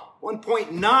 Islam.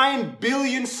 1.9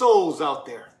 billion souls out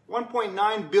there.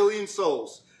 1.9 billion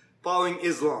souls following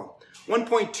Islam.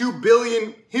 1.2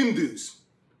 billion Hindus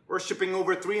worshiping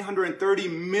over 330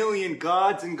 million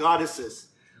gods and goddesses.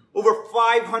 Over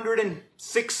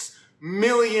 506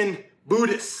 million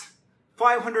Buddhists.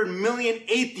 500 million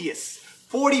atheists.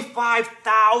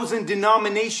 45,000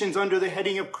 denominations under the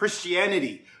heading of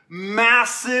Christianity.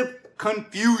 Massive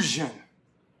confusion.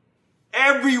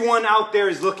 Everyone out there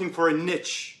is looking for a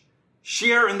niche.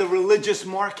 Share in the religious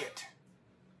market.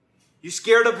 You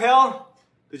scared of hell?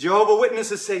 The Jehovah's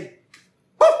Witnesses say,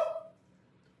 boop,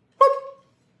 boop.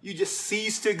 You just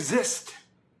cease to exist.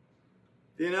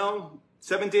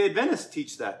 Seventh-day Adventists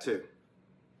teach that too.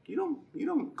 You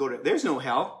don't go to, there's no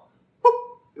hell. Boop.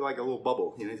 You're like a little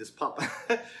bubble, just pop.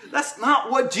 That's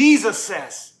not what Jesus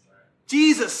says.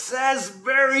 Jesus says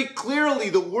very clearly,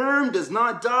 the worm does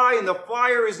not die and the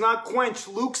fire is not quenched.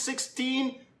 Luke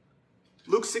 16,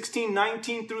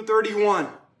 19 through 31.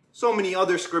 So many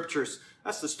other scriptures.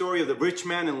 That's the story of the rich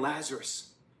man and Lazarus.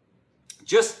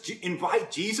 Just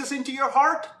invite Jesus into your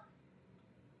heart.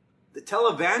 The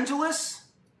televangelists,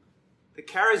 the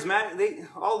charismatic,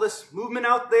 all this movement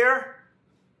out there,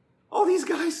 all these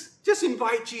guys, just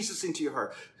invite Jesus into your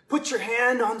heart. Put your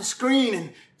hand on the screen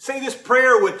and say this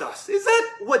prayer with us. Is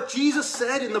that what Jesus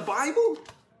said in the Bible?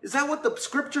 Is that what the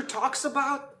scripture talks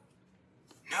about?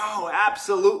 No,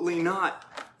 absolutely not.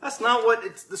 That's not what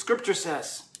the scripture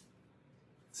says.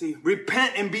 See,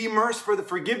 repent and be immersed for the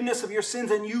forgiveness of your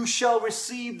sins, and you shall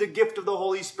receive the gift of the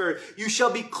Holy Spirit. You shall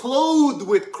be clothed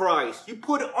with Christ. You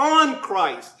put on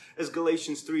Christ, as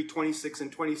Galatians 3:26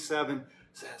 and 27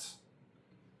 says.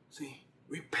 See,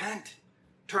 repent,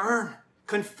 turn,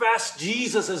 confess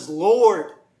Jesus as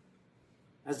Lord,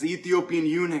 as the Ethiopian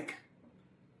eunuch,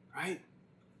 right?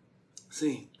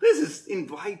 See, this is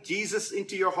invite Jesus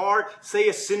into your heart, say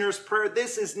a sinner's prayer.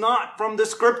 This is not from the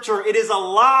scripture. It is a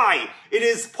lie. It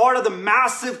is part of the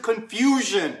massive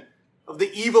confusion of the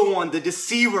evil one, the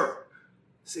deceiver.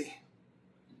 See,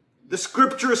 the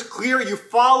scripture is clear. You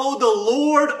follow the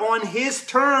Lord on his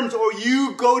terms or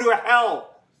you go to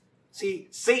hell. See,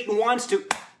 Satan wants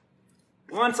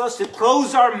us to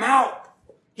close our mouth.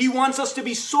 He wants us to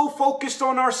be so focused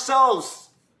on ourselves.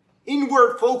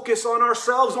 Inward focus on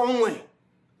ourselves only.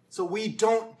 So we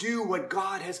don't do what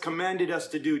God has commanded us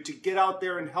to do, to get out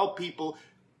there and help people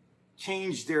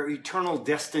change their eternal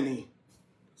destiny.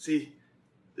 See,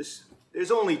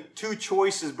 there's only two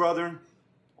choices, brethren.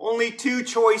 Only two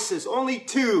choices. Only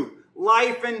two.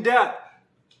 Life and death.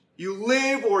 You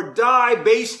live or die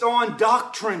based on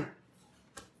doctrine.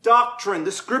 Doctrine.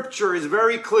 The scripture is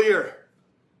very clear.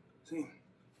 See,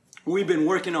 we've been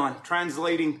working on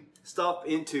translating stuff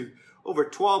into over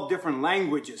 12 different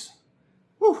languages.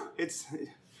 Whew, it's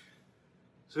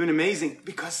been amazing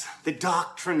because the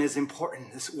doctrine is important.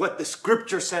 It's what the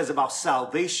scripture says about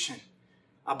salvation,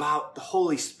 about the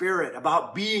Holy Spirit,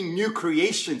 about being new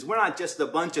creations. We're not just a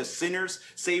bunch of sinners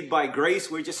saved by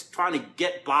grace. We're just trying to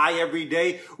get by every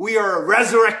day. We are a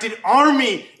resurrected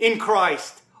army in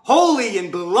Christ, holy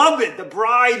and beloved, the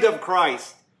bride of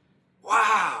Christ.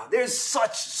 Wow, there's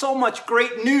so much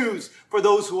great news for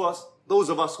those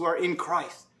of us who are in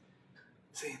Christ.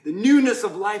 See, the newness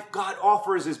of life God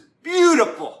offers is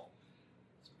beautiful.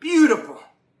 It's beautiful,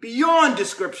 beyond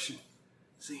description.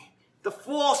 See, the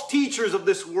false teachers of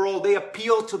this world, they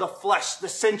appeal to the flesh, the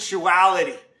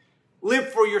sensuality.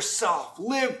 Live for yourself.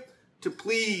 Live to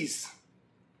please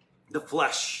the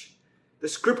flesh. The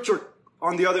scripture,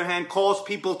 on the other hand, calls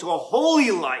people to a holy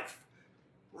life,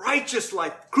 righteous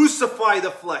life. Crucify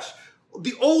the flesh.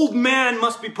 The old man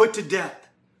must be put to death.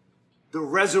 The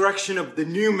resurrection of the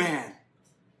new man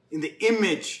in the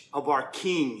image of our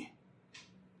King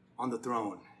on the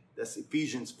throne. That's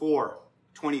Ephesians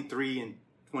 4:23 and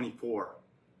 24.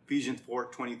 Ephesians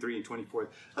 4:23 and 24.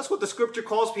 That's what the scripture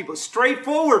calls people.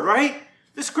 Straightforward, right?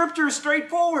 The scripture is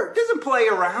straightforward. It doesn't play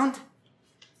around.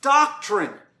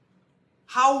 Doctrine.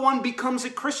 How one becomes a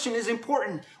Christian is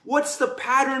important. What's the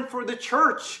pattern for the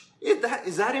church?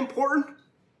 Is that important?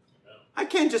 I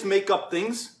can't just make up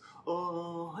things.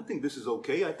 Oh, I think this is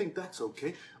okay. I think that's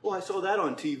okay. Oh, I saw that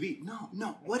on TV.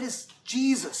 No. What does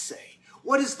Jesus say?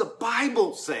 What does the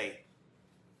Bible say?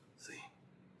 See,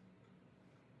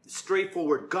 it's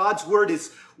straightforward. God's word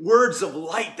is words of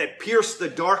light that pierce the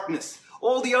darkness.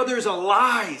 All the others are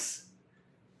lies.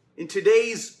 In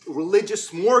today's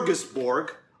religious smorgasbord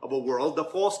of a world, the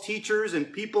false teachers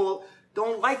and people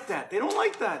don't like that. They don't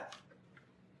like that.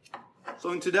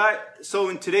 So in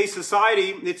today's society,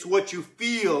 it's what you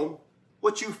feel.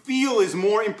 What you feel is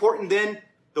more important than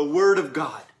the Word of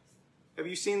God. Have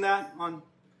you seen that on,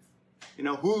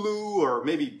 Hulu or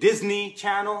maybe Disney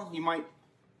Channel? You might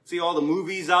see all the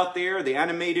movies out there, the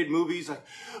animated movies, like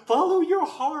follow your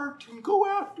heart and go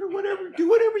after whatever, do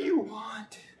whatever you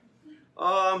want.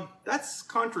 That's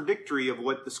contradictory of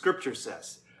what the Scripture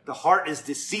says. The heart is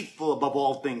deceitful above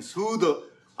all things.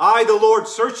 I, the Lord,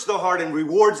 search the heart and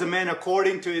rewards a man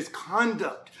according to his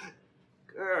conduct.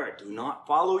 Do not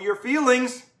follow your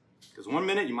feelings. Because one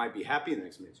minute you might be happy, the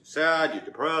next minute you're sad, you're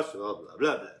depressed, blah, blah,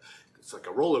 blah, blah. It's like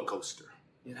a roller coaster,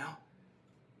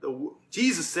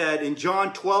 Jesus said in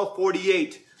John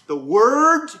 12:48, the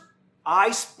word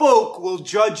I spoke will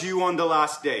judge you on the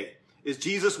last day. Is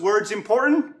Jesus' words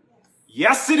important?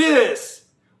 Yes, it is.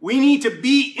 We need to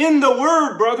be in the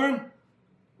word, brethren.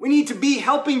 We need to be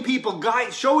helping people,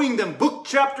 guide, showing them book,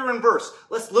 chapter, and verse.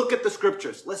 Let's look at the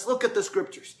scriptures. Let's look at the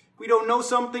scriptures. If we don't know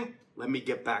something, let me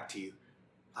get back to you.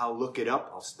 I'll look it up.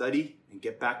 I'll study and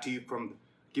get back to you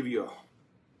give you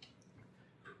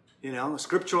a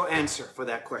scriptural answer for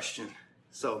that question.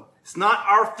 So it's not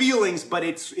our feelings, but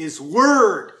it's His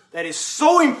Word that is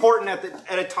so important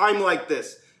at a time like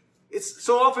this. It's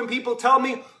so often people tell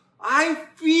me,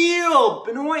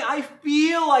 Binoy, I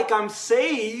feel like I'm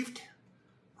saved.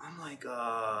 I'm like,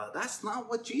 that's not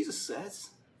what Jesus says.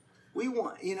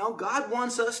 God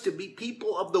wants us to be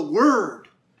people of the Word.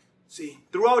 See,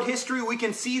 throughout history, we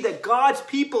can see that God's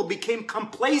people became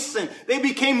complacent. They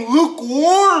became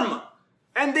lukewarm.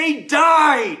 And they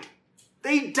died.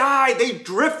 They died. They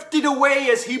drifted away,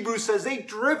 as Hebrews says. They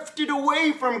drifted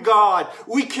away from God.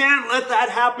 We can't let that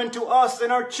happen to us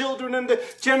and our children and the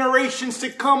generations to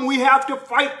come. We have to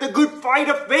fight the good fight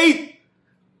of faith.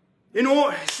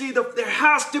 There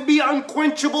has to be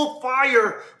unquenchable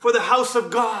fire for the house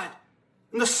of God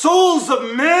and the souls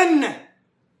of men.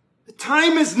 The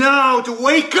time is now to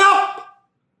wake up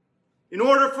in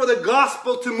order for the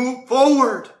gospel to move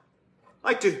forward. I'd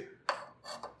like to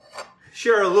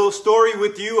share a little story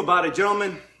with you about a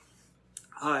gentleman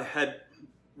I had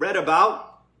read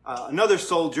about, another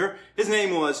soldier. His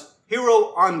name was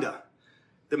Hiro Honda.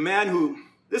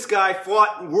 This guy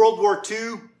fought in World War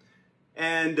II,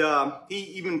 and he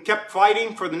even kept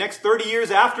fighting for the next 30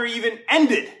 years after it even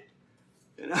ended.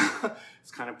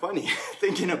 It's kind of funny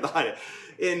thinking about it.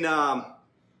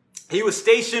 He was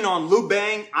stationed on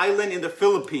Lubang Island in the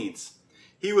Philippines.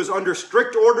 He was under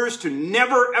strict orders to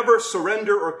never ever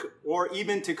surrender or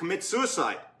even to commit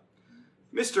suicide.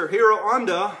 Mr. Hiro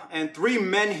Honda and 3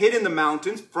 men hid in the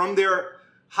mountains. From their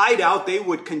hideout, they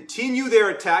would continue their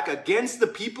attack against the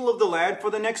people of the land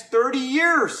for the next 30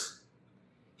 years.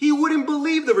 He wouldn't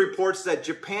believe the reports that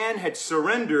Japan had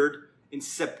surrendered in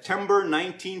September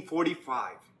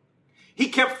 1945. He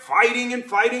kept fighting and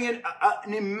fighting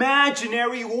an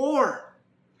imaginary war.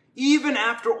 Even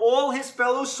after all his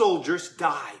fellow soldiers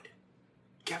died.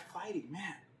 He kept fighting,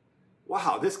 man.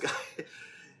 Wow, this guy.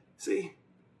 See,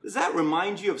 does that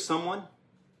remind you of someone?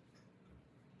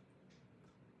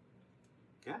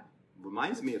 Yeah,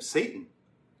 reminds me of Satan.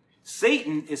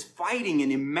 Satan is fighting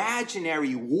an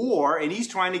imaginary war, and he's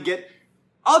trying to get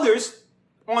others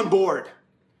on board.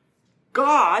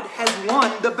 God has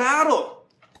won the battle.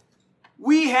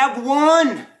 We have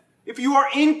won. If you are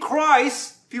in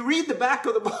Christ, if you read the back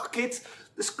of the book, it's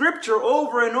the scripture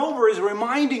over and over is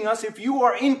reminding us, if you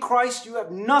are in Christ, you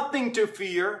have nothing to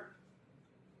fear.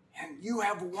 And you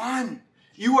have won.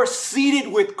 You are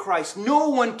seated with Christ. No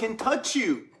one can touch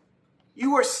you.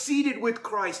 You are seated with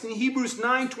Christ. In Hebrews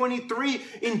 9:23,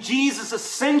 in Jesus'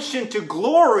 ascension to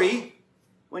glory,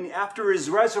 when after his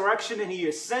resurrection and he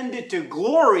ascended to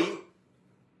glory,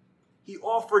 he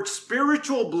offered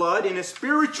spiritual blood in a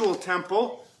spiritual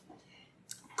temple,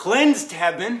 cleansed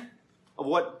heaven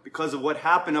because of what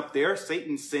happened up there.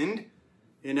 Satan sinned,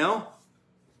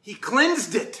 He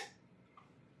cleansed it.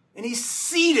 And he's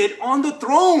seated on the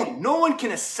throne. No one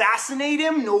can assassinate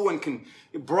him. No one can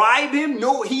bribe him.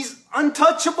 No, he's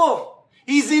untouchable.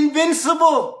 He's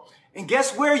invincible. And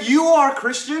guess where you are,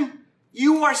 Christian?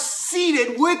 You are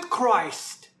seated with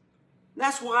Christ.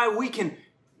 That's why we can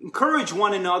encourage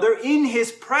one another in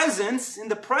his presence. In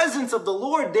the presence of the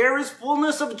Lord, there is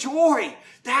fullness of joy.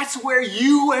 That's where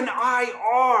you and I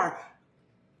are.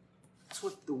 That's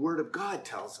what the Word of God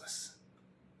tells us.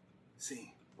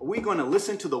 See, are we going to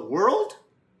listen to the world,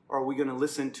 or are we going to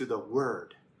listen to the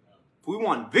Word? If we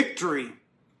want victory,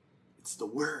 it's the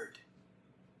Word.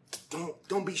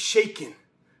 Don't be shaken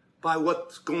by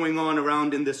what's going on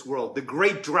around in this world. The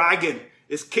great dragon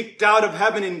is kicked out of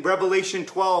heaven in Revelation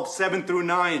 12, 7 through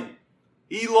 9.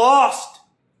 He lost.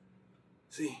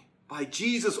 See, by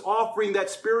Jesus offering that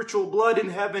spiritual blood in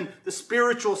heaven,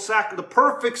 the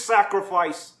perfect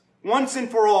sacrifice, once and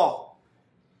for all,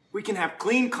 we can have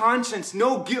clean conscience,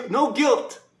 no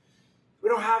guilt. We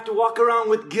don't have to walk around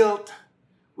with guilt.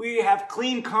 We have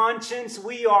clean conscience.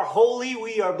 We are holy.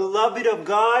 We are beloved of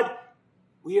God.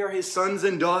 We are his sons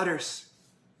and daughters.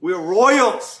 We are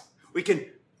royals. We can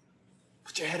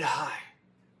put your head high.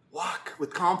 Walk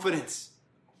with confidence.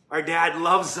 Our dad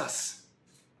loves us.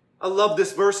 I love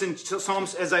this verse in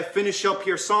Psalms as I finish up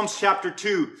here. Psalms chapter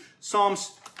 2.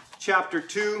 Psalms chapter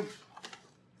 2.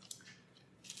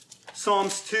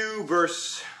 Psalms 2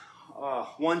 verse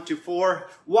 1 to 4.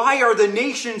 Why are the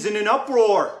nations in an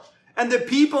uproar and the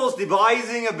peoples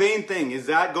devising a vain thing? Is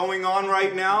that going on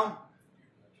right now?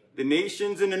 The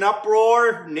nations in an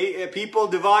uproar, people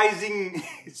devising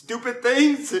stupid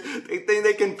things. They think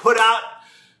they can put out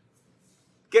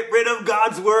get rid of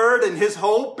God's word and his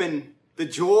hope and the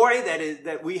joy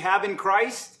that we have in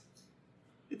Christ,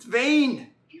 it's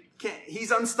vain. He's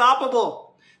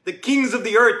unstoppable. The kings of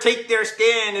the earth take their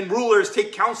stand and rulers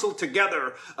take counsel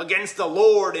together against the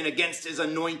Lord and against his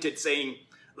anointed, saying,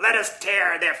 let us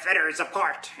tear their fetters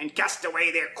apart and cast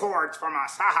away their cords from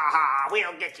us. Ha ha ha,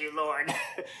 we'll get you, Lord.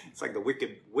 It's like the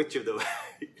wicked witch of the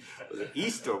was it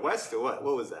East or West or what?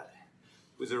 What was that?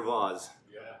 Wizard of Oz.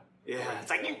 Yeah. It's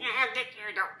like,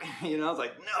 you know, it's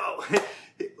like, no.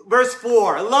 Verse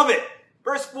 4, I love it.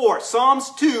 Verse 4,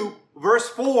 Psalms 2, verse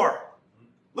 4.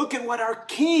 Look at what our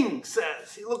King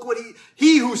says. Look what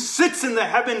he who sits in the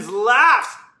heavens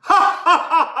laughs. Ha ha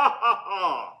ha ha ha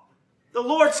ha. The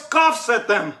Lord scoffs at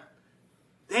them.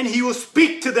 Then he will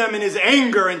speak to them in his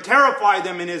anger and terrify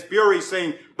them in his fury,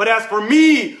 saying, but as for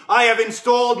me, I have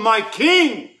installed my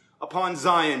King upon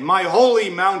Zion, my holy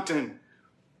mountain.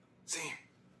 See,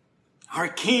 our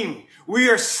King, we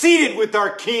are seated with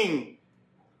our King.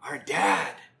 Our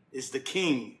dad is the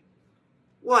King.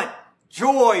 What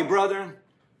joy, brethren.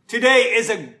 Today is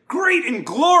a great and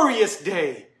glorious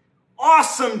day.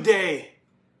 Awesome day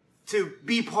to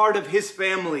be part of his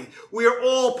family. We are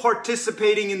all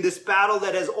participating in this battle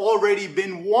that has already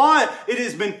been won. It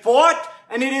has been fought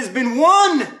and it has been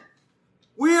won.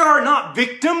 We are not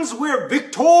victims. We're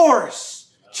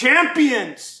victors,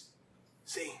 champions.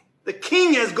 See, the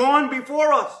King has gone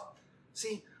before us.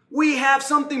 See, we have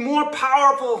something more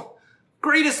powerful,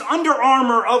 greatest under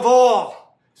armor of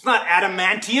all. It's not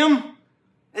adamantium.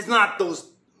 It's not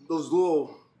those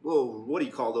little, what do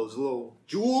you call those little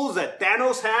jewels that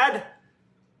Thanos had?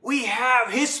 We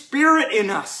have his spirit in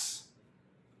us.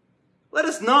 Let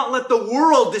us not let the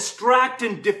world distract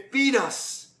and defeat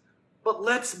us, but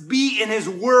let's be in his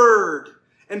word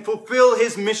and fulfill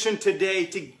his mission today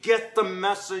to get the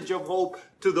message of hope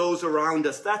to those around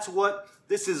us. That's what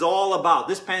this is all about.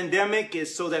 This pandemic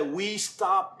is so that we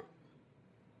stop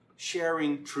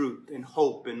sharing truth and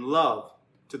hope and love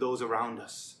to those around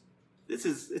us.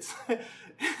 It's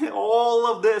all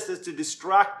of this is to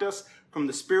distract us from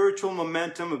the spiritual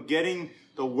momentum of getting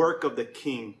the work of the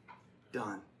King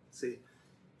done. See,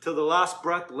 till the last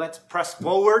breath, let's press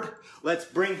forward. Let's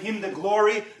bring him the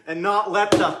glory and not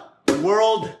let the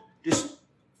world just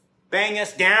bang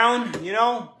us down, you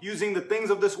know, using the things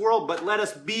of this world, but let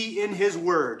us be in his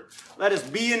word. Let us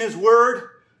be in his word.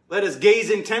 Let us gaze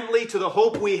intently to the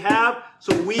hope we have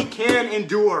so we can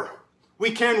endure. We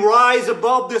can rise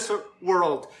above this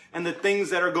world and the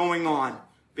things that are going on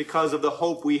because of the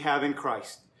hope we have in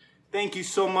Christ. Thank you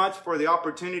so much for the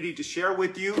opportunity to share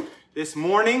with you this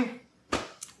morning.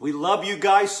 We love you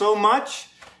guys so much.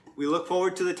 We look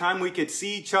forward to the time we could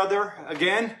see each other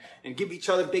again and give each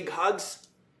other big hugs.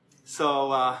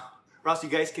 So, Ross, you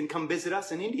guys can come visit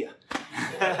us in India.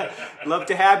 Love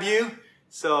to have you.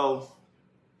 So,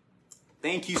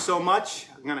 thank you so much.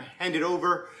 I'm going to hand it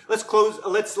over. Let's close.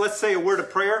 Let's say a word of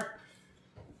prayer.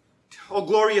 Oh,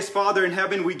 glorious Father in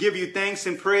heaven, we give you thanks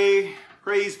and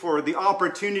praise for the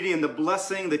opportunity and the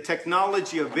blessing, the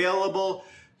technology available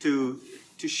to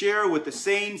share with the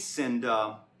saints. And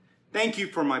thank you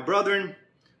for my brethren,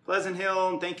 Pleasant Hill,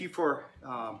 and thank you for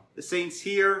the saints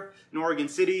here in Oregon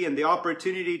City and the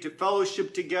opportunity to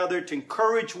fellowship together, to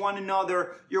encourage one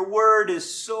another. Your word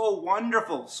is so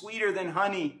wonderful, sweeter than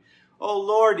honey. Oh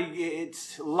Lord,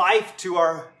 it's life to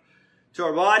our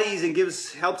bodies and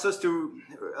helps us to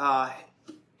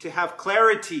have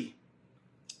clarity,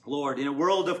 Lord, in a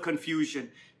world of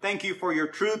confusion. Thank you for your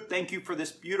truth. Thank you for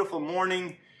this beautiful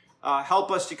morning.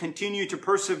 Help us to continue to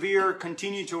persevere,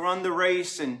 continue to run the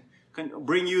race, and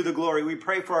bring you the glory. We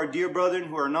pray for our dear brethren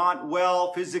who are not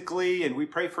well physically, and we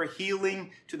pray for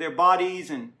healing to their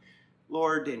bodies, and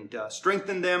Lord, and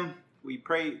strengthen them. We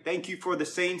pray, thank you for the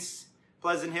saints,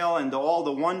 Pleasant Hill, and all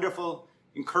the wonderful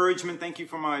encouragement. Thank you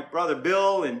for my brother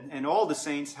Bill and all the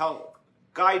saints. Help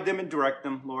guide them and direct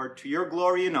them, Lord, to your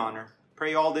glory and honor.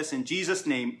 Pray all this in Jesus'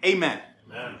 name. Amen.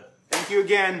 Amen. Thank you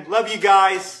again. Love you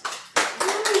guys. All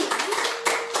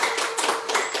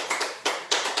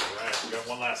right, we got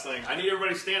one last thing. I need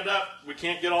everybody to stand up. We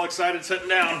can't get all excited sitting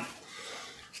down.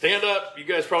 Stand up. You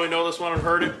guys probably know this one and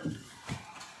heard it.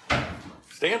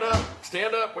 Stand up.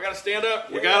 Stand up. We got to stand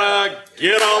up. We got to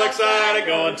get all excited.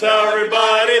 Go and tell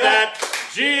everybody that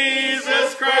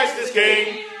Jesus Christ is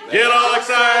King. Get all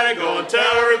excited. Go and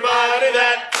tell everybody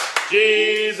that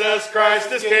Jesus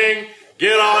Christ is King.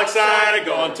 Get all excited.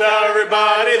 Go and tell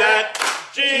everybody that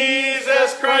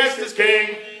Jesus Christ is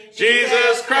King.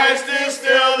 Jesus Christ is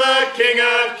still the King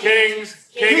of Kings.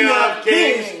 King of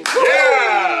Kings.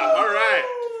 Yeah. All right.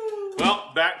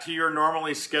 Well, back to your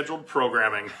normally scheduled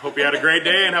programming. Hope you had a great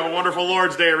day and have a wonderful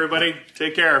Lord's Day, everybody.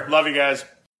 Take care. Love you guys.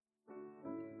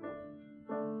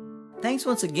 Thanks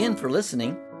once again for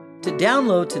listening. To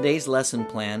download today's lesson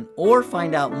plan or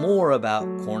find out more about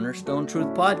Cornerstone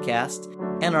Truth Podcast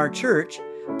and our church,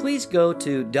 please go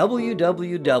to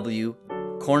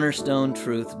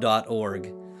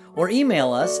www.cornerstonetruth.org or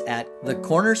email us at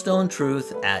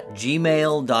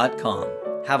thecornerstonetruth@gmail.com.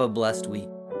 Have a blessed week.